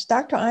once asked,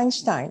 Dr.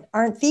 Einstein,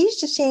 aren't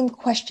these the same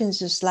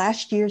questions as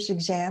last year's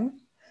exam?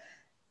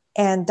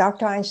 And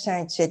Dr.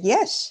 Einstein said,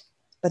 yes,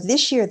 but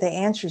this year the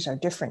answers are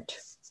different.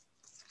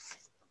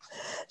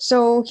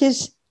 So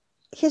his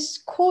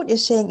quote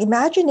is saying,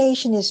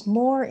 imagination is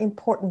more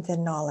important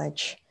than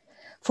knowledge,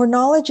 for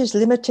knowledge is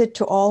limited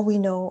to all we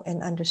know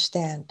and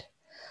understand,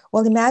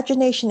 while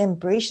imagination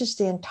embraces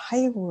the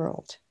entire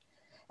world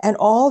and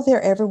all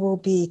there ever will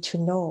be to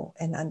know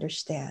and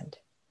understand.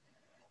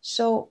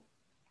 So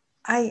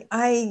I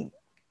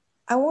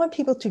want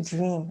people to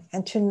dream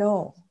and to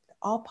know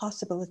all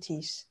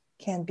possibilities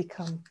can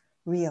become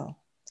real.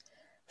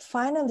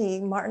 Finally,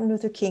 Martin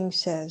Luther King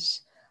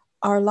says,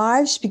 our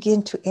lives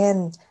begin to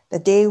end the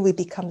day we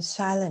become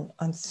silent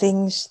on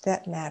things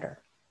that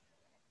matter.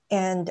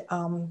 And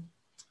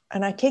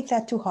I take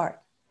that to heart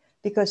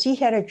because he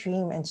had a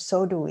dream and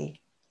so do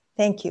we.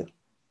 Thank you.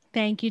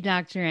 Thank you,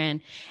 Dr.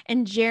 Ann.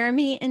 And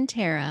Jeremy and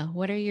Tara,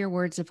 what are your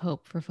words of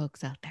hope for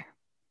folks out there?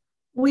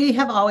 We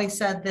have always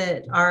said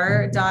that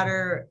our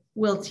daughter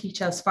will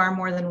teach us far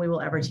more than we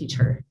will ever teach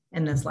her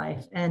in this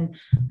life. And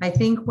I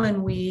think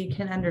when we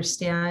can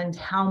understand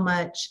how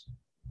much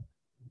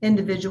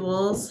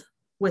individuals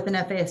with an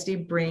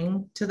FASD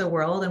bring to the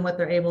world and what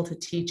they're able to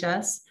teach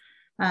us,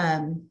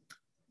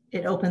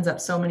 it opens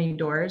up so many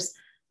doors.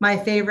 My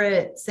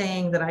favorite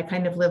saying that I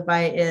kind of live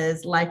by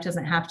is life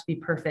doesn't have to be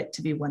perfect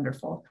to be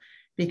wonderful,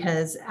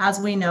 because as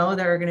we know,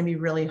 there are going to be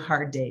really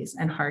hard days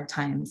and hard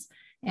times.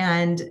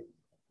 And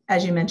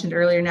as you mentioned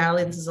earlier,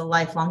 Natalie, this is a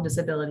lifelong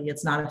disability.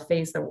 It's not a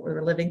phase that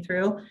we're living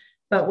through.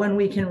 But when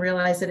we can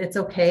realize that it's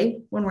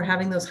okay when we're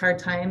having those hard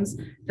times,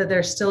 that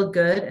they're still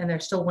good and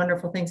there's still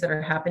wonderful things that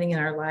are happening in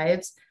our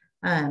lives,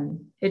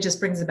 it just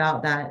brings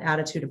about that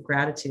attitude of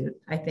gratitude,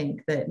 I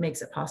think, that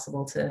makes it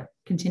possible to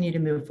continue to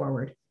move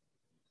forward.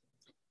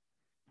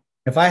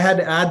 If I had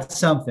to add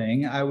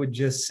something, I would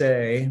just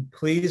say,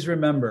 please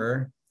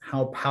remember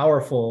how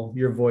powerful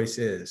your voice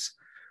is.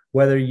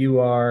 Whether you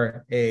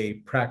are a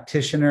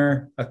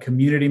practitioner, a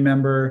community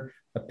member,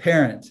 a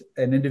parent,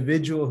 an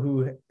individual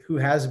who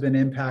has been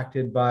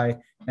impacted by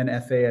an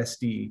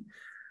FASD,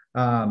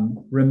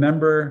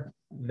 remember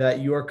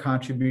that your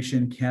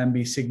contribution can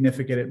be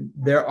significant.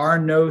 There are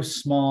no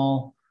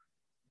small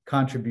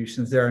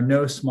contributions. There are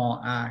no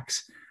small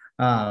acts.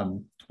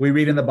 We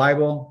read in the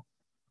Bible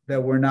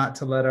that we're not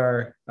to let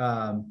our,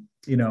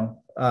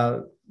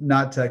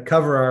 not to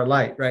cover our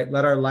light, right?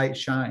 Let our light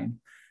shine.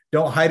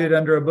 Don't hide it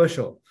under a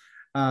bushel.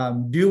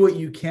 Do what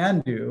you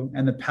can do,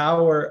 and the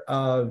power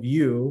of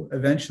you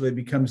eventually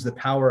becomes the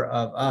power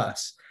of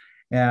us.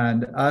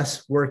 And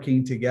us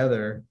working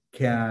together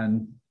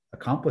can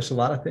accomplish a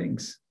lot of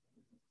things.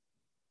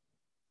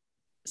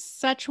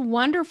 Such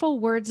wonderful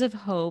words of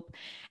hope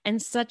and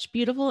such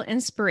beautiful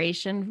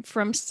inspiration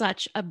from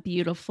such a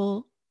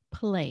beautiful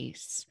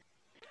place.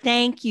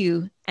 Thank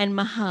you and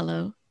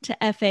mahalo to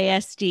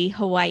FASD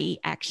Hawaii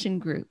Action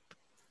Group.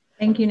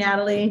 Thank you,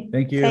 Natalie.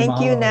 Thank you. Thank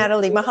mahalo. you,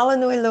 Natalie. Mahalo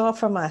nui loa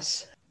from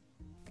us.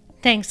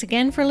 Thanks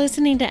again for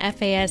listening to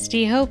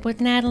FASD Hope with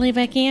Natalie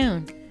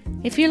Vecchione.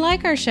 If you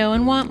like our show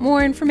and want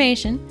more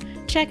information,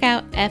 check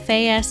out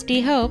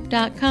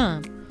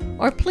fasdhope.com,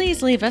 or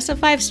please leave us a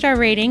 5-star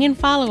rating and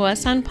follow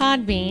us on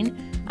Podbean,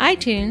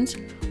 iTunes,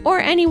 or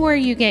anywhere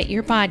you get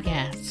your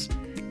podcasts.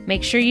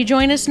 Make sure you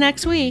join us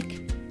next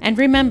week, and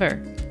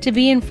remember to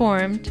be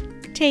informed,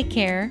 take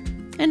care,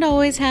 and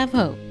always have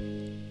hope.